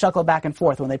forth. They shuckle back and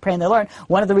forth when they pray and they learn.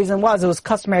 One of the reasons it was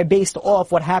customary based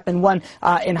off what happened when,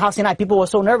 in Har Sinai, people were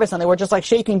so nervous and they were just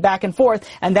shaking back and forth.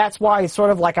 And that's why it's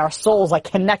sort of our souls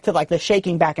connected the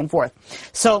shaking back and forth.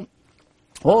 So,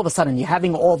 all of a sudden, you're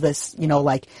having all this,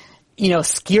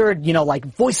 scared, like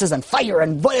voices and fire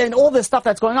and all this stuff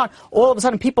that's going on, all of a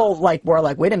sudden people were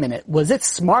like, wait a minute, was it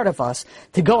smart of us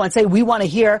to go and say we want to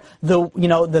hear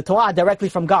the Torah directly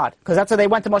from God? Because that's how they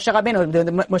went to Moshe Rabbeinu.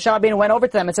 Moshe Rabbeinu went over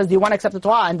to them and says, do you want to accept the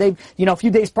Torah? And they, a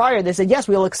few days prior, they said, yes,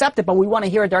 we'll accept it, but we want to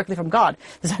hear it directly from God.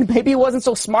 They said, maybe it wasn't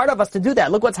so smart of us to do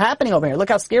that. Look what's happening over here. Look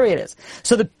how scary it is.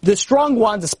 So the strong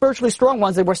ones, the spiritually strong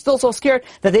ones, they were still so scared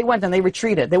that they went and they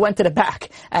retreated. They went to the back.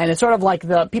 And it's sort of like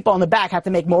the people in the back had to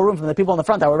make more room from the people in the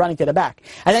front that were running to the back.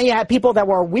 And then you had people that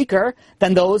were weaker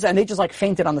than those, and they just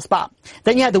fainted on the spot.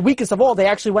 Then you had the weakest of all, they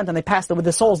actually went and they passed it with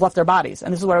the souls left their bodies.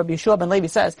 And this is what Rabbi Yeshua ben Levi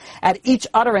says. At each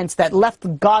utterance that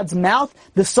left God's mouth,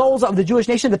 the souls of the Jewish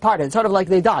nation departed. It's sort of like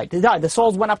they died. The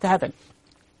souls went up to heaven.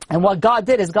 And what God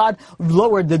did is God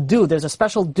lowered the dew. There's a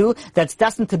special dew that's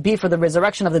destined to be for the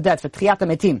resurrection of the dead, for Tchiyat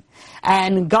HaMetim.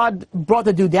 And God brought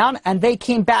the dew down, and they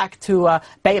came back to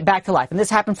life. And this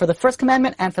happened for the first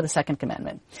commandment and for the second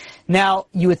commandment. Now,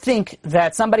 you would think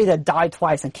that somebody that died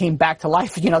twice and came back to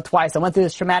life, twice, and went through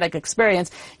this traumatic experience,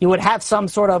 you would have some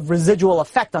sort of residual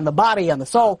effect on the body, on the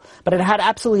soul, but it had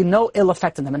absolutely no ill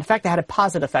effect on them. In fact, it had a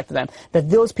positive effect on them. That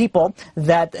those people,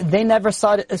 that they never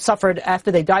suffered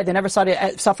after they died, they never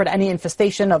suffered any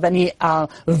infestation of any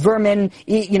vermin.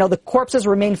 The corpses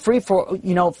remained free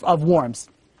of worms.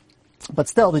 But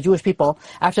still, the Jewish people,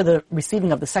 after the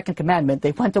receiving of the second commandment,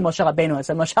 they went to Moshe Rabbeinu and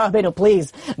said, Moshe Rabbeinu,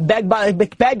 please,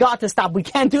 beg God to stop. We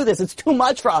can't do this. It's too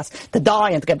much for us to die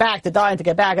and to get back, to die and to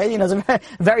get back. It's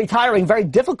very tiring, very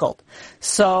difficult.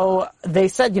 So they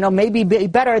said, maybe be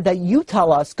better that you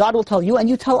tell us, God will tell you, and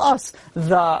you tell us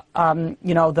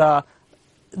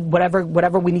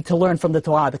whatever we need to learn from the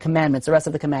Torah, the commandments, the rest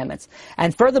of the commandments.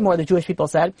 And furthermore, the Jewish people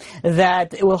said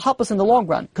that it will help us in the long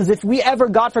run. Because if we ever,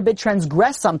 God forbid,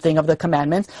 transgress something of the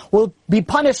commandments, we'll be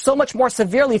punished so much more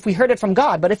severely if we heard it from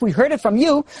God. But if we heard it from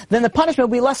you, then the punishment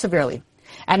will be less severely.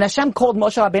 And Hashem called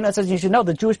Moshe Rabbeinu and says, you should know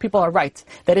the Jewish people are right.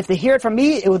 That if they hear it from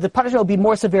me, the punishment will be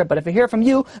more severe. But if they hear it from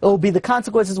you, the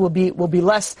consequences will be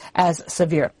less as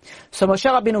severe. So Moshe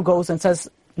Rabbeinu goes and says,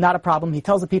 not a problem. He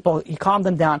tells the people, he calmed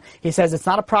them down. He says, it's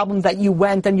not a problem that you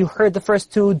went and you heard the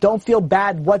first two. Don't feel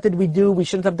bad. What did we do? We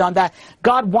shouldn't have done that.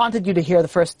 God wanted you to hear the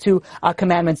first two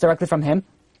commandments directly from Him.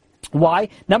 Why?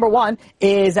 Number one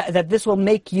is that this will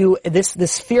make you,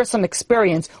 this fearsome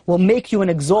experience will make you an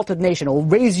exalted nation. It will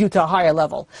raise you to a higher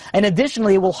level. And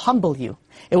additionally, it will humble you.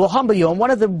 It will humble you. And one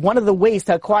of the ways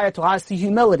to acquire Torah is through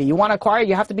humility. You want to acquire,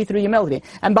 you have to be through humility.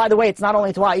 And by the way, it's not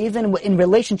only Torah, even in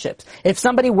relationships. If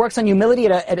somebody works on humility,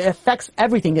 it affects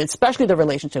everything, especially the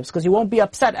relationships, because you won't be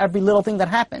upset every little thing that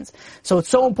happens. So it's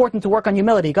so important to work on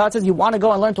humility. God says you want to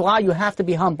go and learn Torah, you have to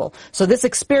be humble. So this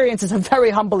experience is a very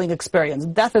humbling experience.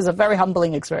 Death is a very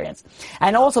humbling experience.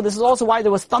 And also, this is also why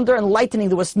there was thunder and lightning,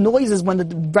 there was noises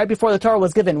right before the Torah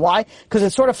was given. Why? Because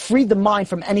it sort of freed the mind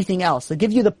from anything else. To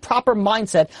give you the proper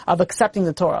mindset of accepting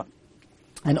the Torah.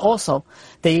 And also,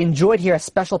 they enjoyed here a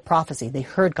special prophecy. They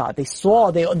heard God. They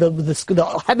saw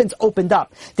the heavens opened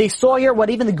up. They saw here what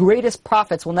even the greatest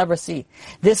prophets will never see.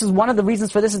 This is one of the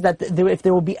reasons for this is that if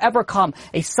there will be ever come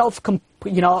a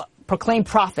proclaimed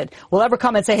prophet will ever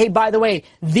come and say, hey, by the way,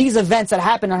 these events that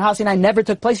happened on Har Sinai never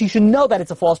took place, you should know that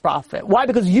it's a false prophet. Why?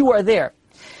 Because you are there.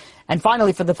 And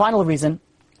finally, for the final reason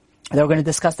that we're going to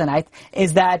discuss tonight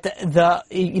is that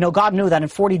God knew that in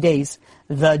 40 days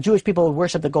the Jewish people would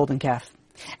worship the golden calf.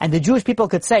 And the Jewish people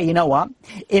could say, you know what?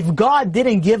 If God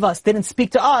didn't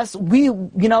speak to us,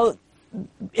 meaning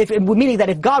that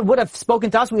if God would have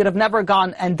spoken to us, we would have never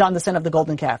gone and done the sin of the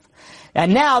golden calf.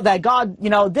 And now that God,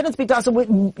 didn't speak to us,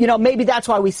 maybe that's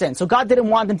why we sinned. So God didn't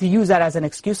want them to use that as an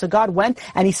excuse. So God went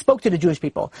and He spoke to the Jewish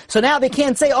people. So now they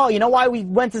can't say, oh, you know why we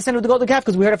went to sin with the golden calf?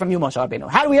 Because we heard it from you, Moshe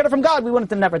Rabbeinu. How do we hear it from God? We wouldn't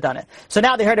have never done it. So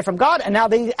now they heard it from God, and now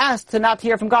they asked to not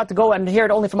hear from God, to go and hear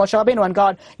it only from Moshe Rabbeinu, and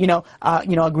God,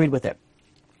 agreed with it.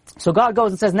 So God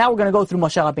goes and says, now we're going to go through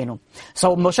Moshe Rabbeinu.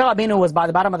 So Moshe Rabbeinu was by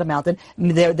the bottom of the mountain.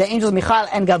 The angels Michael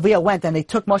and Gavriel went and they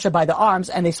took Moshe by the arms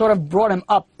and they sort of brought him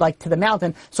up to the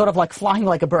mountain, sort of like flying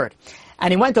like a bird.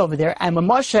 And he went over there, and when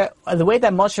the way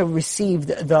that Moshe received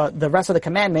the rest of the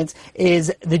commandments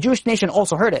is the Jewish nation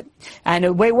also heard it. And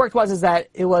the way it worked was that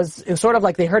it was sort of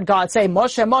like they heard God say,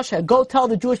 Moshe, go tell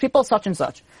the Jewish people such and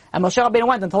such. And Moshe Rabbeinu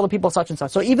went and told the people such and such.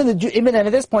 So even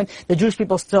at this point, the Jewish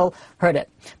people still heard it.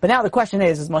 But now the question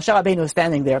is Moshe Rabbeinu is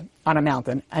standing there on a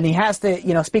mountain, and he has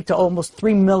to, speak to almost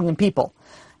 3 million people.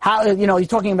 How, you're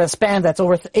talking about a span that's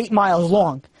over 8 miles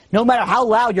long. No matter how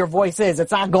loud your voice is,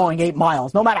 it's not going 8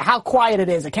 miles. No matter how quiet it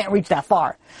is, it can't reach that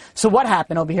far. So what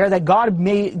happened over here? That God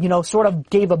sort of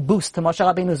gave a boost to Moshe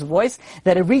Rabbeinu's voice,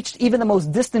 that it reached even the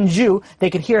most distant Jew, they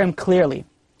could hear him clearly.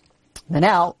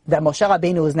 Now that Moshe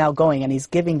Rabbeinu is now going and he's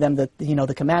giving them the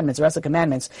commandments, the rest of the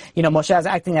commandments, Moshe is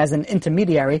acting as an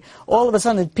intermediary, all of a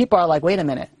sudden people are like, wait a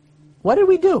minute, what did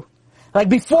we do? Like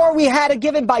before we had it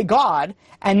given by God,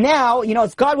 and now,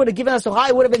 if God would have given us Torah,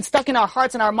 it would have been stuck in our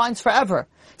hearts and our minds forever.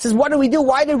 It says, what do we do?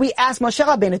 Why did we ask Moshe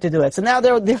Rabbeinu to do it? So now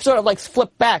they're sort of like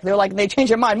flipped back. They change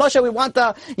their mind. Moshe, we want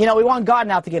we want God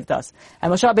now to give it to us.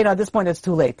 And Moshe Rabbeinu, at this point, it's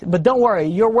too late. But don't worry,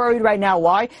 you're worried right now.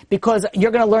 Why? Because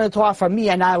you're going to learn the Torah from me,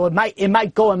 and it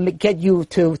might go and get you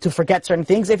to forget certain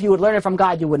things. If you would learn it from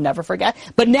God, you would never forget.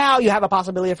 But now you have a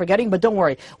possibility of forgetting. But don't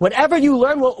worry, whatever you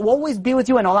learn will always be with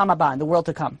you in Olam Haba, in the world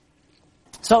to come.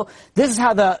 So this is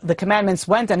how the commandments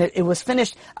went, and it was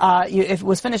finished. It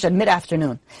was finished at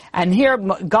mid-afternoon. And here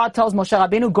God tells Moshe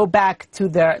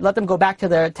Rabbeinu, let them go back to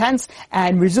their tents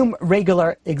and resume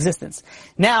regular existence.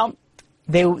 Now,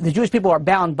 the Jewish people are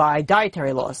bound by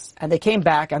dietary laws, and they came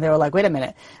back and they were like, wait a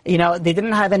minute, they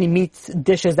didn't have any meat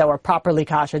dishes that were properly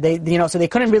kosher. So they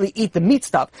couldn't really eat the meat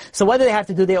stuff. So what did they have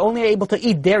to do? They only able to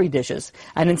eat dairy dishes.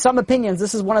 And in some opinions,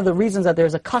 this is one of the reasons that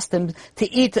there's a custom to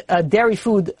eat dairy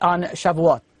food on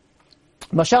Shavuot.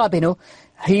 Moshe Rabbeinu,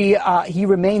 he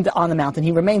remained on the mountain.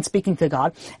 He remained speaking to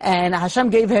God, and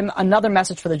Hashem gave him another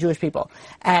message for the Jewish people,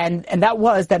 and that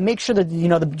was that make sure that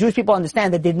the Jewish people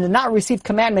understand that they did not receive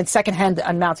commandments secondhand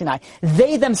on Mount Sinai.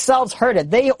 They themselves heard it.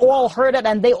 They all heard it,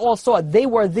 and they all saw it. They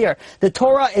were there. The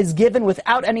Torah is given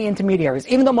without any intermediaries.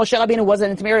 Even though Moshe Rabbeinu was an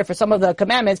intermediary for some of the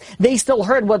commandments, they still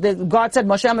heard what God said.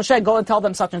 Moshe, go and tell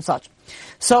them such and such.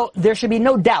 So there should be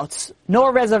no doubts, no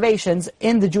reservations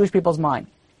in the Jewish people's mind.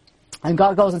 And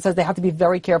God goes and says they have to be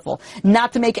very careful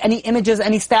not to make any images,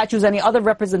 any statues, any other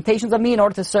representations of me in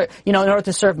order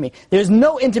to serve me. There's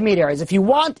no intermediaries. If you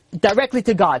want, directly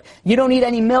to God. You don't need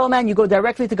any middleman. You go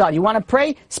directly to God. You want to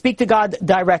pray? Speak to God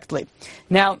directly.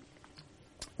 Now,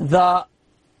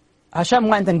 Hashem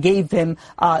went and gave him,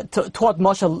 taught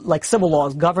Moshe like civil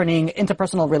laws governing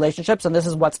interpersonal relationships, and this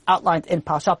is what's outlined in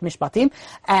Parashat Mishpatim.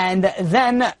 And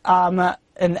then,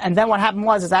 And then what happened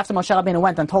was after Moshe Rabbeinu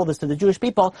went and told this to the Jewish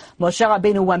people, Moshe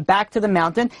Rabbeinu went back to the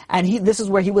mountain, and this is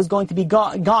where he was going to be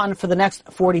gone for the next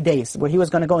 40 days, where he was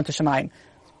going to go into Shemayim.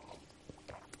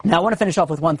 Now I want to finish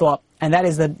off with one thought, and that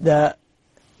is the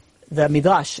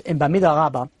Midrash in Bamidbar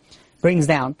Rabbah brings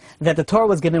down that the Torah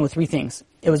was given with three things.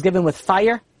 It was given with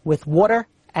fire, with water,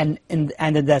 and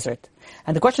the desert.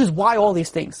 And the question is, why all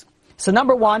these things? So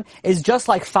number one is just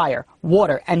like fire,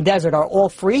 water, and desert are all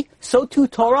free, so too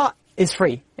Torah is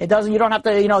free. You don't have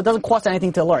to, it doesn't cost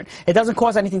anything to learn. It doesn't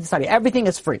cost anything to study. Everything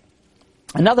is free.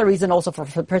 Another reason also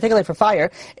particularly for fire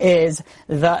is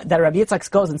that Rabbi Yitzchak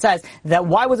goes and says that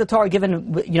why was the Torah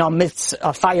given, amidst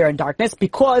fire and darkness?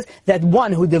 Because that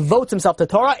one who devotes himself to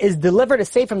Torah is delivered, is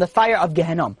saved from the fire of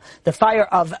Gehenom, the fire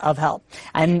of hell.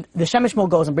 And the Shemesh Shmuel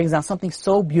goes and brings down something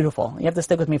so beautiful. You have to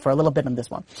stick with me for a little bit on this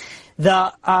one.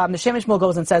 The Shemesh Shmuel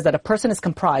goes and says that a person is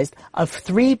comprised of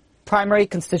three primary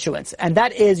constituents, and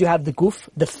that is you have the guf,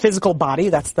 the physical body,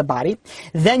 that's the body.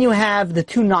 Then you have the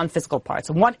two non-physical parts.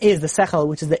 One is the sechel,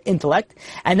 which is the intellect,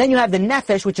 and then you have the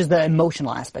nefesh, which is the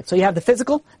emotional aspect. So you have the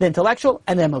physical, the intellectual,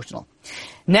 and the emotional.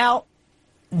 Now,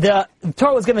 the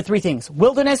Torah was given three things: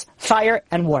 wilderness, fire,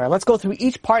 and water. Let's go through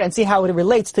each part and see how it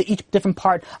relates to each different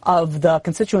part of the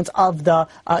constituents of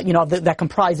that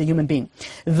comprise a human being.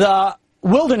 The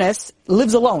wilderness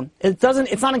lives alone. It's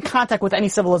not in contact with any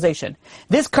civilization.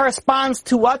 This corresponds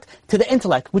to what? To the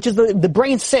intellect, which is the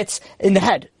brain sits in the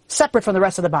head, separate from the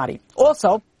rest of the body.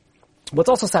 Also, what's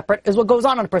also separate is what goes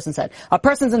on in a person's head. A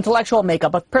person's intellectual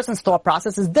makeup, a person's thought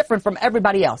process is different from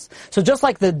everybody else. So just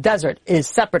like the desert is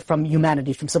separate from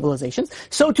humanity, from civilizations,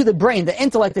 so too the brain, the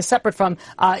intellect is separate from,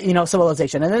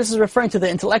 civilization. And this is referring to the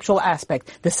intellectual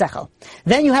aspect, the sechel.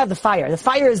 Then you have the fire. The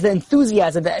fire is the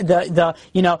enthusiasm, that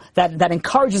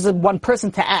encourages one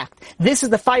person to act. This is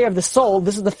the fire of the soul.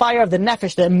 This is the fire of the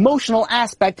nefesh, the emotional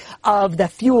aspect of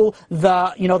that fuel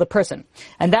the person.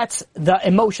 And that's the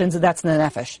emotions, that's the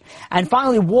nefesh. And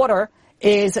finally, water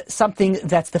is something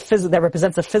that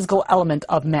represents the physical element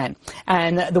of man.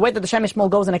 And the way that the Shemesh Shmuel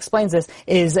goes and explains this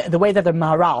is the way that the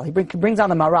Maharal, he brings down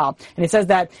the Maharal, and he says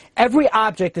that every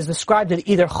object is described as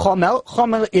either chomel.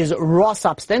 Chomel is raw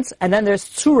substance, and then there's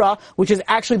tzura, which is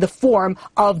actually the form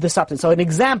of the substance. So an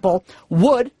example,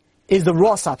 wood is the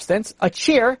raw substance, a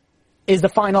chair is the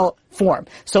final form.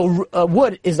 So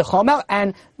wood is the chomel,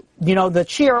 and the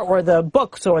chair or the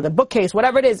books or the bookcase,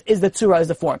 whatever it is the tzura, is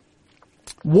the form.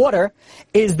 Water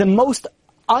is the most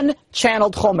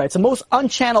unchanneled chomer. It's the most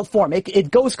unchanneled form.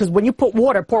 It goes, because when you pour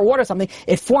water on something,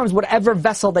 it forms whatever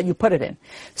vessel that you put it in.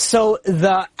 So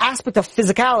the aspect of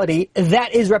physicality,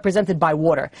 that is represented by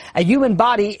water. A human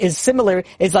body is similar,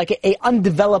 is like a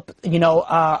undeveloped, a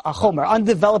chomer,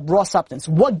 undeveloped raw substance.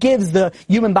 What gives the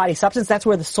human body substance? That's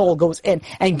where the soul goes in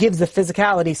and gives the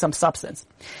physicality some substance.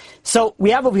 So we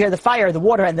have over here the fire, the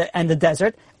water, and the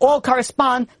desert, all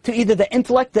correspond to either the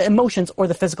intellect, the emotions, or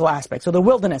the physical aspect. So the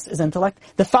wilderness is intellect,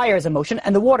 the fire is emotion,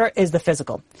 and the water is the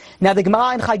physical. Now the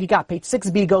Gemara in Chagigah, page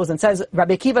 6b, goes and says,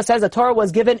 Rabbi Akiva says the Torah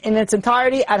was given in its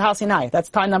entirety at Har Sinai. That's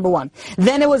time number 1.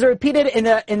 Then it was repeated in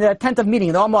the tent of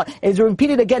meeting, the Alma. It was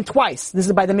repeated again twice. This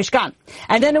is by the Mishkan.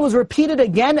 And then it was repeated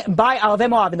again by Alvei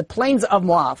Moav, in the plains of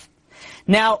Moav.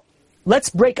 Now, let's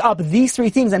break up these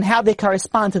 3 things and how they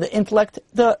correspond to the intellect,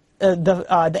 the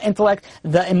intellect,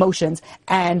 the emotions,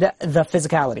 and the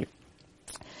physicality.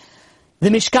 The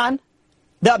Mishkan,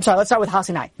 let's start with Har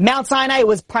Sinai. Mount Sinai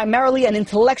was primarily an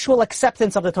intellectual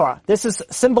acceptance of the Torah. This is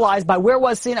symbolized by where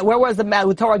was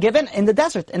the Torah given? In the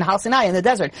desert, in Har Sinai, in the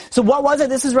desert. So what was it?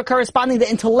 This is corresponding to the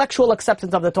intellectual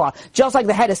acceptance of the Torah. Just like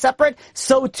the head is separate,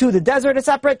 so too the desert is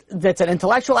separate. That's an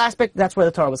intellectual aspect. That's where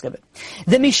the Torah was given.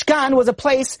 The Mishkan was a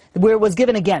place where it was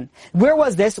given again. Where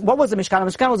was this? What was the Mishkan?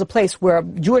 The Mishkan was a place where a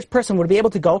Jewish person would be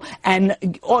able to go and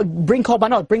bring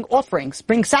korbanot, bring offerings,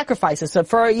 bring sacrifices. So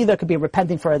for either it could be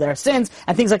repenting for their sins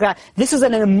and things like that. This is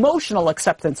an emotional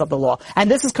acceptance of the law. And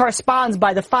this corresponds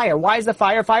by the fire. Why is the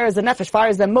fire? Fire is the nefesh. Fire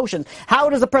is the emotions. How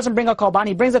does a person bring a korban?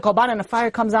 He brings a korban and a fire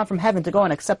comes down from heaven to go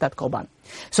and accept that korban.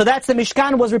 So that's the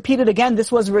Mishkan was repeated again. This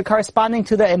was corresponding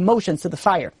to the emotions, to the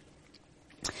fire.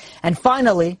 And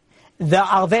finally, the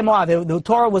Alvei Moav, the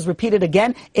Torah was repeated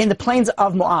again in the plains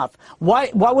of Moav.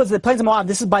 What was the plains of Moav?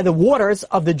 This is by the waters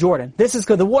of the Jordan. This is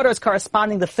the waters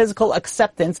corresponding to the physical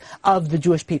acceptance of the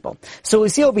Jewish people. So we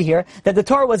see over here that the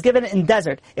Torah was given in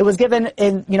desert. It was given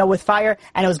in, with fire,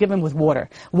 and it was given with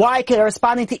water. Why?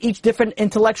 Corresponding to each different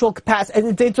intellectual capacity,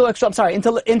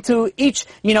 into each,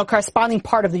 corresponding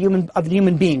part of the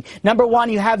human being. Number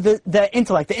 1, you have the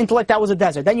intellect. The intellect, that was a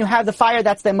desert. Then you have the fire,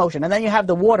 that's the emotion. And then you have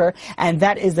the water, and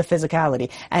that is the physical.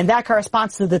 And that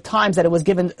corresponds to the times that it was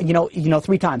given,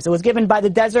 3 times. It was given by the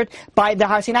desert, by the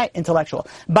Har Sinai, intellectual.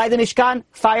 By the Mishkan,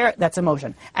 fire, that's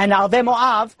emotion. And Alvei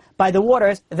Moav, by the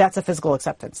waters, that's a physical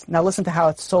acceptance. Now listen to how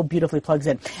it so beautifully plugs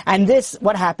in. And this,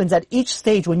 what happens at each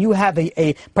stage when you have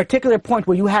a particular point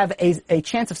where you have a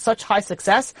chance of such high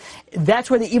success, that's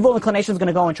where the evil inclination is going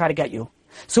to go and try to get you.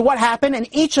 So what happened? In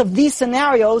each of these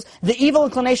scenarios, the evil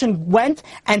inclination went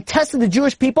and tested the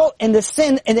Jewish people in the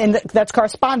sin, that's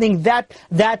corresponding that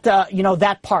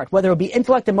part, whether it be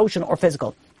intellect, emotion, or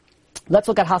physical. Let's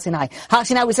look at Har Sinai. Har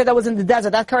Sinai, we said that was in the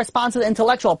desert. That corresponds to the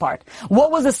intellectual part. What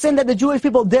was the sin that the Jewish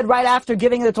people did right after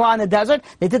giving the Torah in the desert?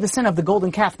 They did the sin of the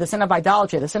golden calf, the sin of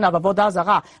idolatry, the sin of avodah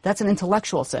zarah. That's an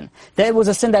intellectual sin. That was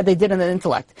a sin that they did in the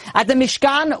intellect. At the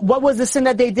Mishkan, what was the sin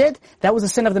that they did? That was the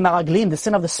sin of the meraglim, the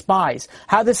sin of the spies.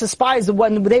 How the spies,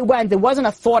 when they went, there wasn't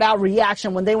a thought-out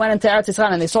reaction when they went into Eretz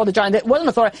Yisrael and they saw the giant. It wasn't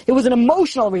a thought, it was an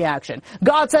emotional reaction.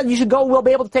 God said, you should go, we'll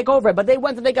be able to take over it. But they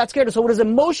went and they got scared, so it was an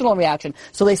emotional reaction.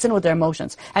 So they sinned with their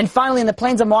emotions. And finally, in the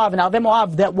plains of Moab, and Alvei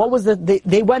Moav,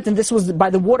 they went, and this was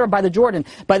by the water, by the Jordan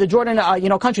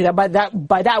country, by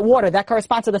that water, that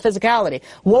corresponds to the physicality.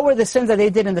 What were the sins that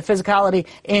they did in the physicality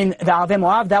in the Alvei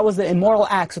Moav? That was the immoral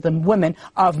acts of the women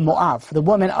of Moab,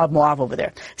 over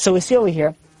there. So we see over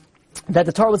here that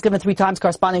the Torah was given 3 times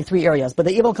corresponding 3 areas. But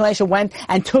the evil inclination went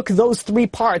and took those 3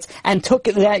 parts and took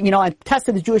that, and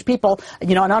tested the Jewish people,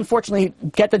 and unfortunately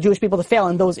get the Jewish people to fail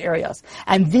in those areas.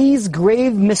 And these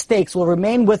grave mistakes will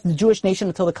remain with the Jewish nation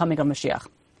until the coming of Mashiach.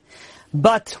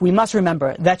 But we must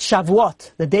remember that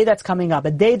Shavuot, the day that's coming up,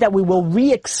 a day that we will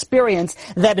re-experience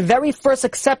that very first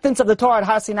acceptance of the Torah at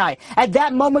Har Sinai. At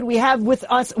that moment, we have within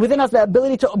us the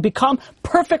ability to become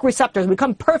perfect receptors,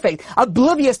 become perfect,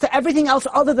 oblivious to everything else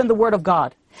other than the Word of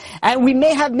God. And we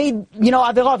may have made,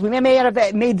 averot, we may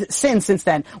have made sins since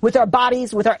then, with our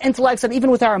bodies, with our intellects, and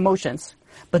even with our emotions.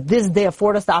 But this day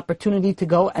affords us the opportunity to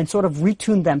go and sort of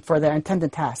retune them for their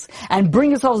intended task and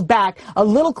bring ourselves back a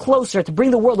little closer, to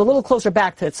bring the world a little closer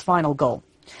back to its final goal.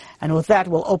 And with that,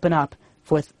 we'll open up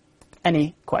with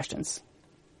any questions.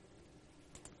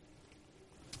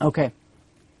 Okay.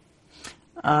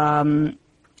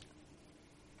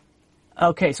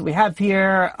 Okay, so we have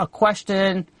here a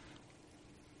question.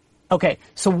 Okay,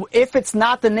 so if it's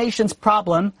not the nation's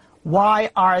problem, why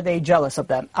are they jealous of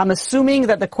them? I'm assuming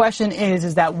that the question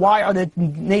is that why are the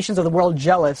nations of the world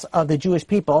jealous of the Jewish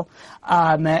people?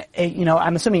 I'm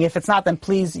assuming if it's not, then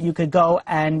please, you could go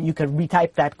and you could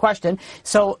retype that question.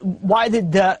 So why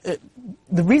did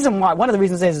one of the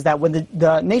reasons is that when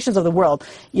the nations of the world,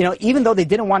 even though they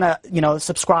didn't want to,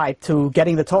 subscribe to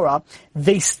getting the Torah,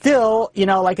 they still,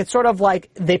 it's sort of like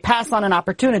they passed on an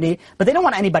opportunity, but they don't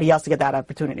want anybody else to get that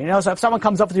opportunity. So if someone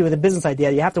comes up to you with a business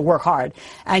idea, you have to work hard,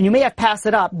 and you may have passed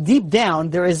it up. Deep down,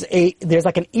 there's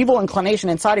like an evil inclination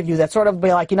inside of you that sort of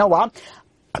be like, you know what?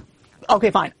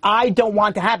 Okay, fine. I don't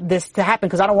want to have this to happen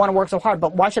because I don't want to work so hard,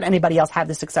 but why should anybody else have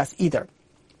this success either?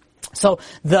 So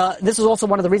this is also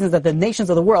one of the reasons that the nations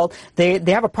of the world, they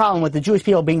have a problem with the Jewish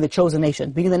people being the chosen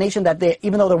nation, being the nation that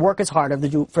even though their work is hard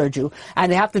for a Jew,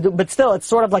 and they have to do, but still it's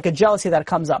sort of like a jealousy that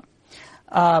comes up.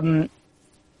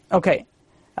 Okay.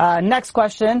 Next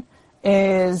question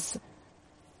is,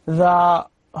 the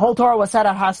whole Torah was said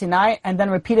at Har Sinai and then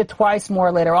repeated twice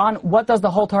more later on. What does the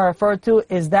whole Torah refer to?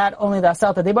 Is that only the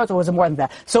Aselta Dibros, or was it more than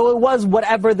that? So it was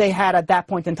whatever they had at that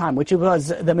point in time, which was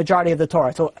the majority of the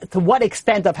Torah. So to what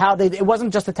extent of how it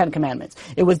wasn't just the 10 Commandments.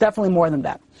 It was definitely more than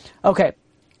that. Okay.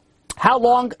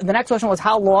 The next question was,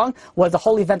 how long was the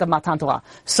whole event of Matan Torah?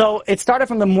 So it started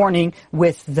from the morning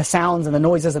with the sounds and the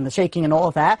noises and the shaking and all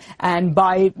of that, and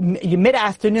by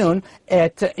mid-afternoon,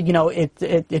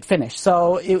 it finished.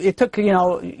 So it took,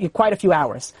 quite a few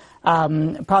hours.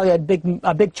 Probably a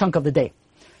big chunk of the day.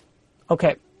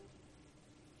 Okay.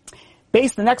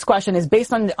 The next question is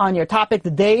based on your topic,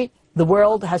 the day the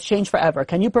world has changed forever.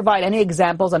 Can you provide any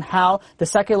examples on how the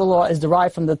secular law is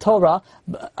derived from the Torah?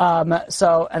 And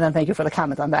then thank you for the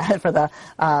comment on that.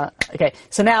 Okay.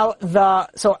 So now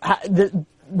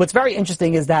what's very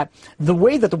interesting is that the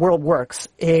way that the world works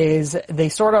is they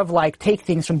sort of like take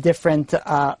things from different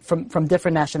from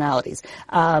different nationalities,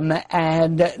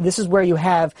 and this is where you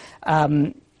have,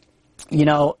 I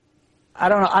don't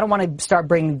want to start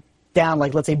bringing down,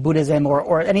 like, let's say Buddhism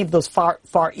or any of those far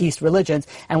east religions.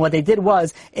 And what they did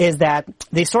is that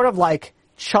they sort of like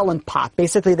chull and pot.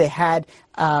 Basically, they had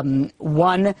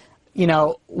one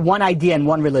idea in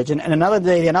one religion, and another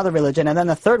day another religion, and then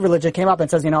the third religion came up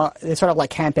and says, they sort of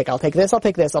like handpick. I'll take this, I'll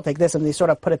take this, I'll take this, and they sort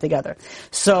of put it together.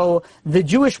 So when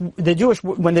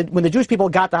the Jewish people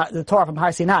got the Torah from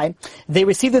Har Sinai, they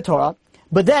received the Torah.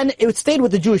 But then it stayed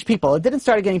with the Jewish people. It didn't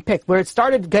start getting picked. Where it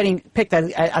started getting picked,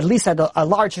 at least at a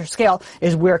larger scale,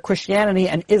 is where Christianity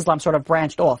and Islam sort of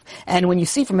branched off. And when you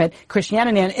see from it,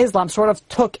 Christianity and Islam sort of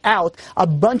took out a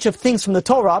bunch of things from the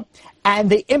Torah,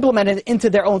 and they implemented it into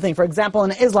their own thing. For example,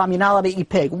 in Islam, you're not allowed to eat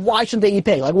pig. Why shouldn't they eat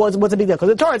pig? Like, what's the big deal? Because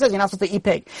the Torah says you're not supposed to eat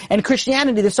pig. And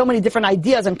Christianity, there's so many different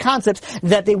ideas and concepts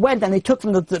that they went and they took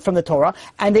from the Torah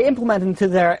and they implemented into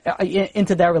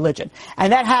their religion.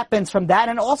 And that happens from that,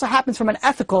 and it also happens from an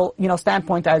ethical,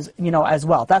 standpoint as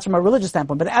well. That's from a religious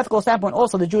standpoint, but the ethical standpoint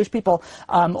also, the Jewish people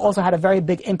also had a very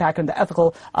big impact on the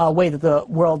ethical way that the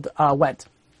world went.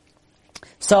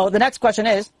 So the next question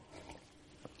is,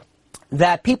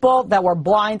 that people that were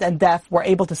blind and deaf were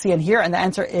able to see and hear, and the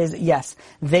answer is yes.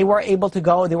 They were able to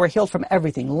go, they were healed from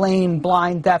everything. Lame,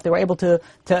 blind, deaf, they were able to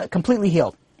completely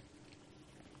heal.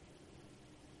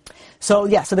 So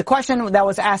the question that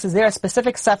was asked, is there a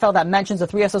specific sefel that mentions the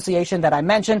three association that I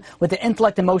mentioned with the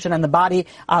intellect, emotion, and the body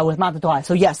with Matan Torah?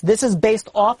 So yes, this is based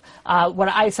off what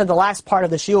I said the last part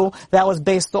of the shiur, that was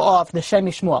based off the Shem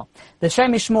MiShmuel. The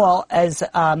Shem MiShmuel is,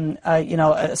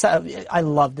 I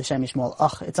love the Shem MiShmuel.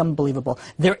 Ugh, it's unbelievable.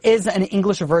 There is an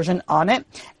English version on it,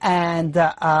 and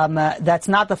that's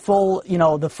not the full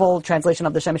translation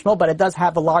of the Shem MiShmuel, but it does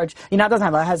have a large, it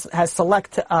has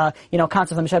select,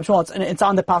 concepts of the Shem MiShmuel. It's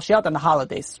on the Parshiot and the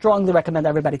holidays. Strongly recommend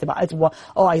everybody to buy it.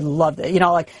 I loved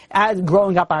it. As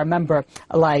growing up, I remember,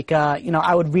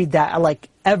 I would read that,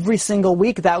 every single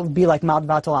week. That would be like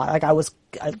Ma'at Torah. I was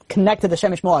connected to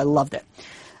Shem MiShmuel. I loved it.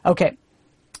 Okay.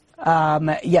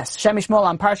 Yes, Shem MiShmuel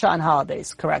on Parsha on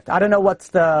holidays. Correct. I don't know what's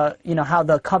the, how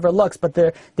the cover looks, but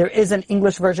there is an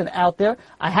English version out there.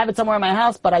 I have it somewhere in my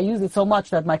house, but I use it so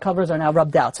much that my covers are now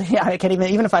rubbed out. So I can't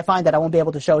even if I find it, I won't be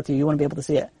able to show it to you. You won't be able to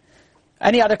see it.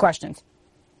 Any other questions?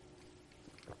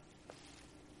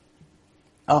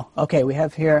 Oh, okay, we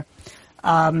have here.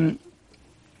 In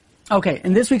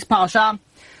this week's parasha,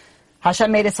 Hashem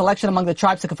made a selection among the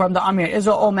tribes to confirm the army of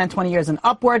Israel, all men 20 years and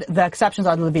upward. The exceptions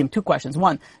are the Levim. Two questions.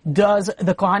 One, does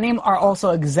the Kohanim are also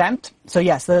exempt? So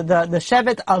yes, the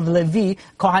Shevet of Levi,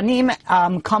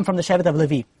 Kohanim come from the Shevet of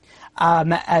Levi.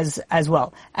 As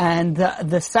well. And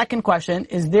the second question,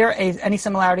 is there any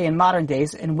similarity in modern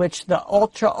days in which the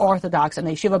ultra-Orthodox and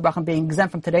the Yeshiva Brachim being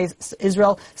exempt from today's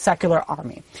Israel secular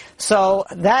army? So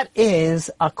that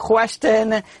is a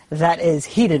question that is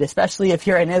heated, especially if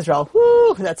you're in Israel.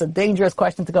 Whew, that's a dangerous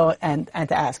question to go and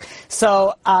to ask.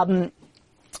 So,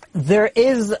 there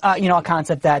is, a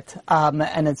concept that,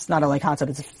 and it's not only a concept,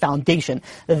 it's a foundation,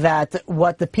 that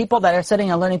what the people that are sitting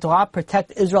and learning Torah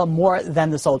protect Israel more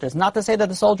than the soldiers. Not to say that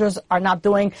the soldiers are not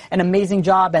doing an amazing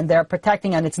job and they're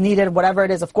protecting and it's needed, whatever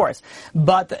it is, of course.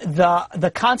 But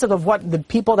the concept of what the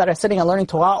people that are sitting and learning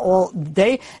Torah all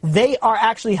day, they are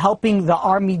actually helping the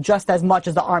army just as much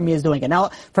as the army is doing it.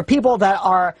 Now, for people that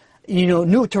are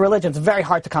new to religion, it's very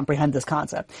hard to comprehend this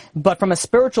concept. But from a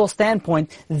spiritual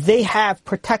standpoint, they have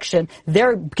protection.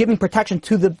 They're giving protection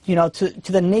to the,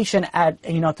 to the nation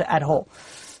at whole.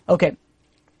 Okay.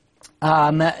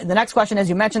 The next question is,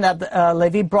 you mentioned that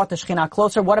Levi brought the Shekhinah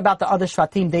closer. What about the other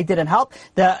Shvatim? They didn't help.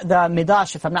 The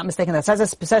Midrash, if I'm not mistaken, that says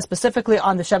specifically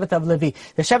on the Shevet of Levi.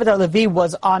 The Shevet of Levi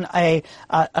was on a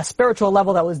spiritual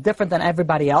level that was different than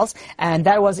everybody else, and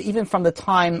that was even from the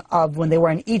time of when they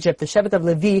were in Egypt. The Shevet of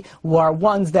Levi were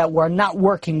ones that were not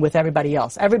working with everybody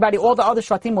else. All the other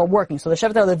Shvatim were working. So the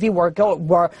Shevet of Levi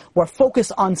were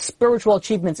focused on spiritual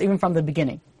achievements even from the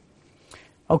beginning.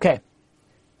 Okay.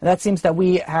 That seems that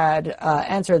we had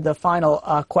answered the final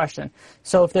question.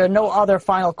 So if there are no other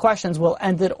final questions, we'll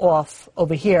end it off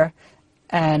over here.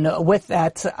 And with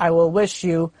that, I will wish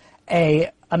you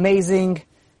a amazing,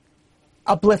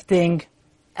 uplifting,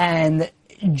 and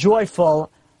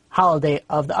joyful holiday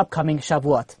of the upcoming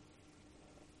Shavuot.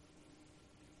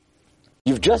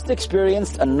 You've just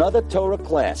experienced another Torah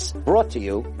class brought to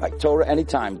you by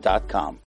TorahAnytime.com.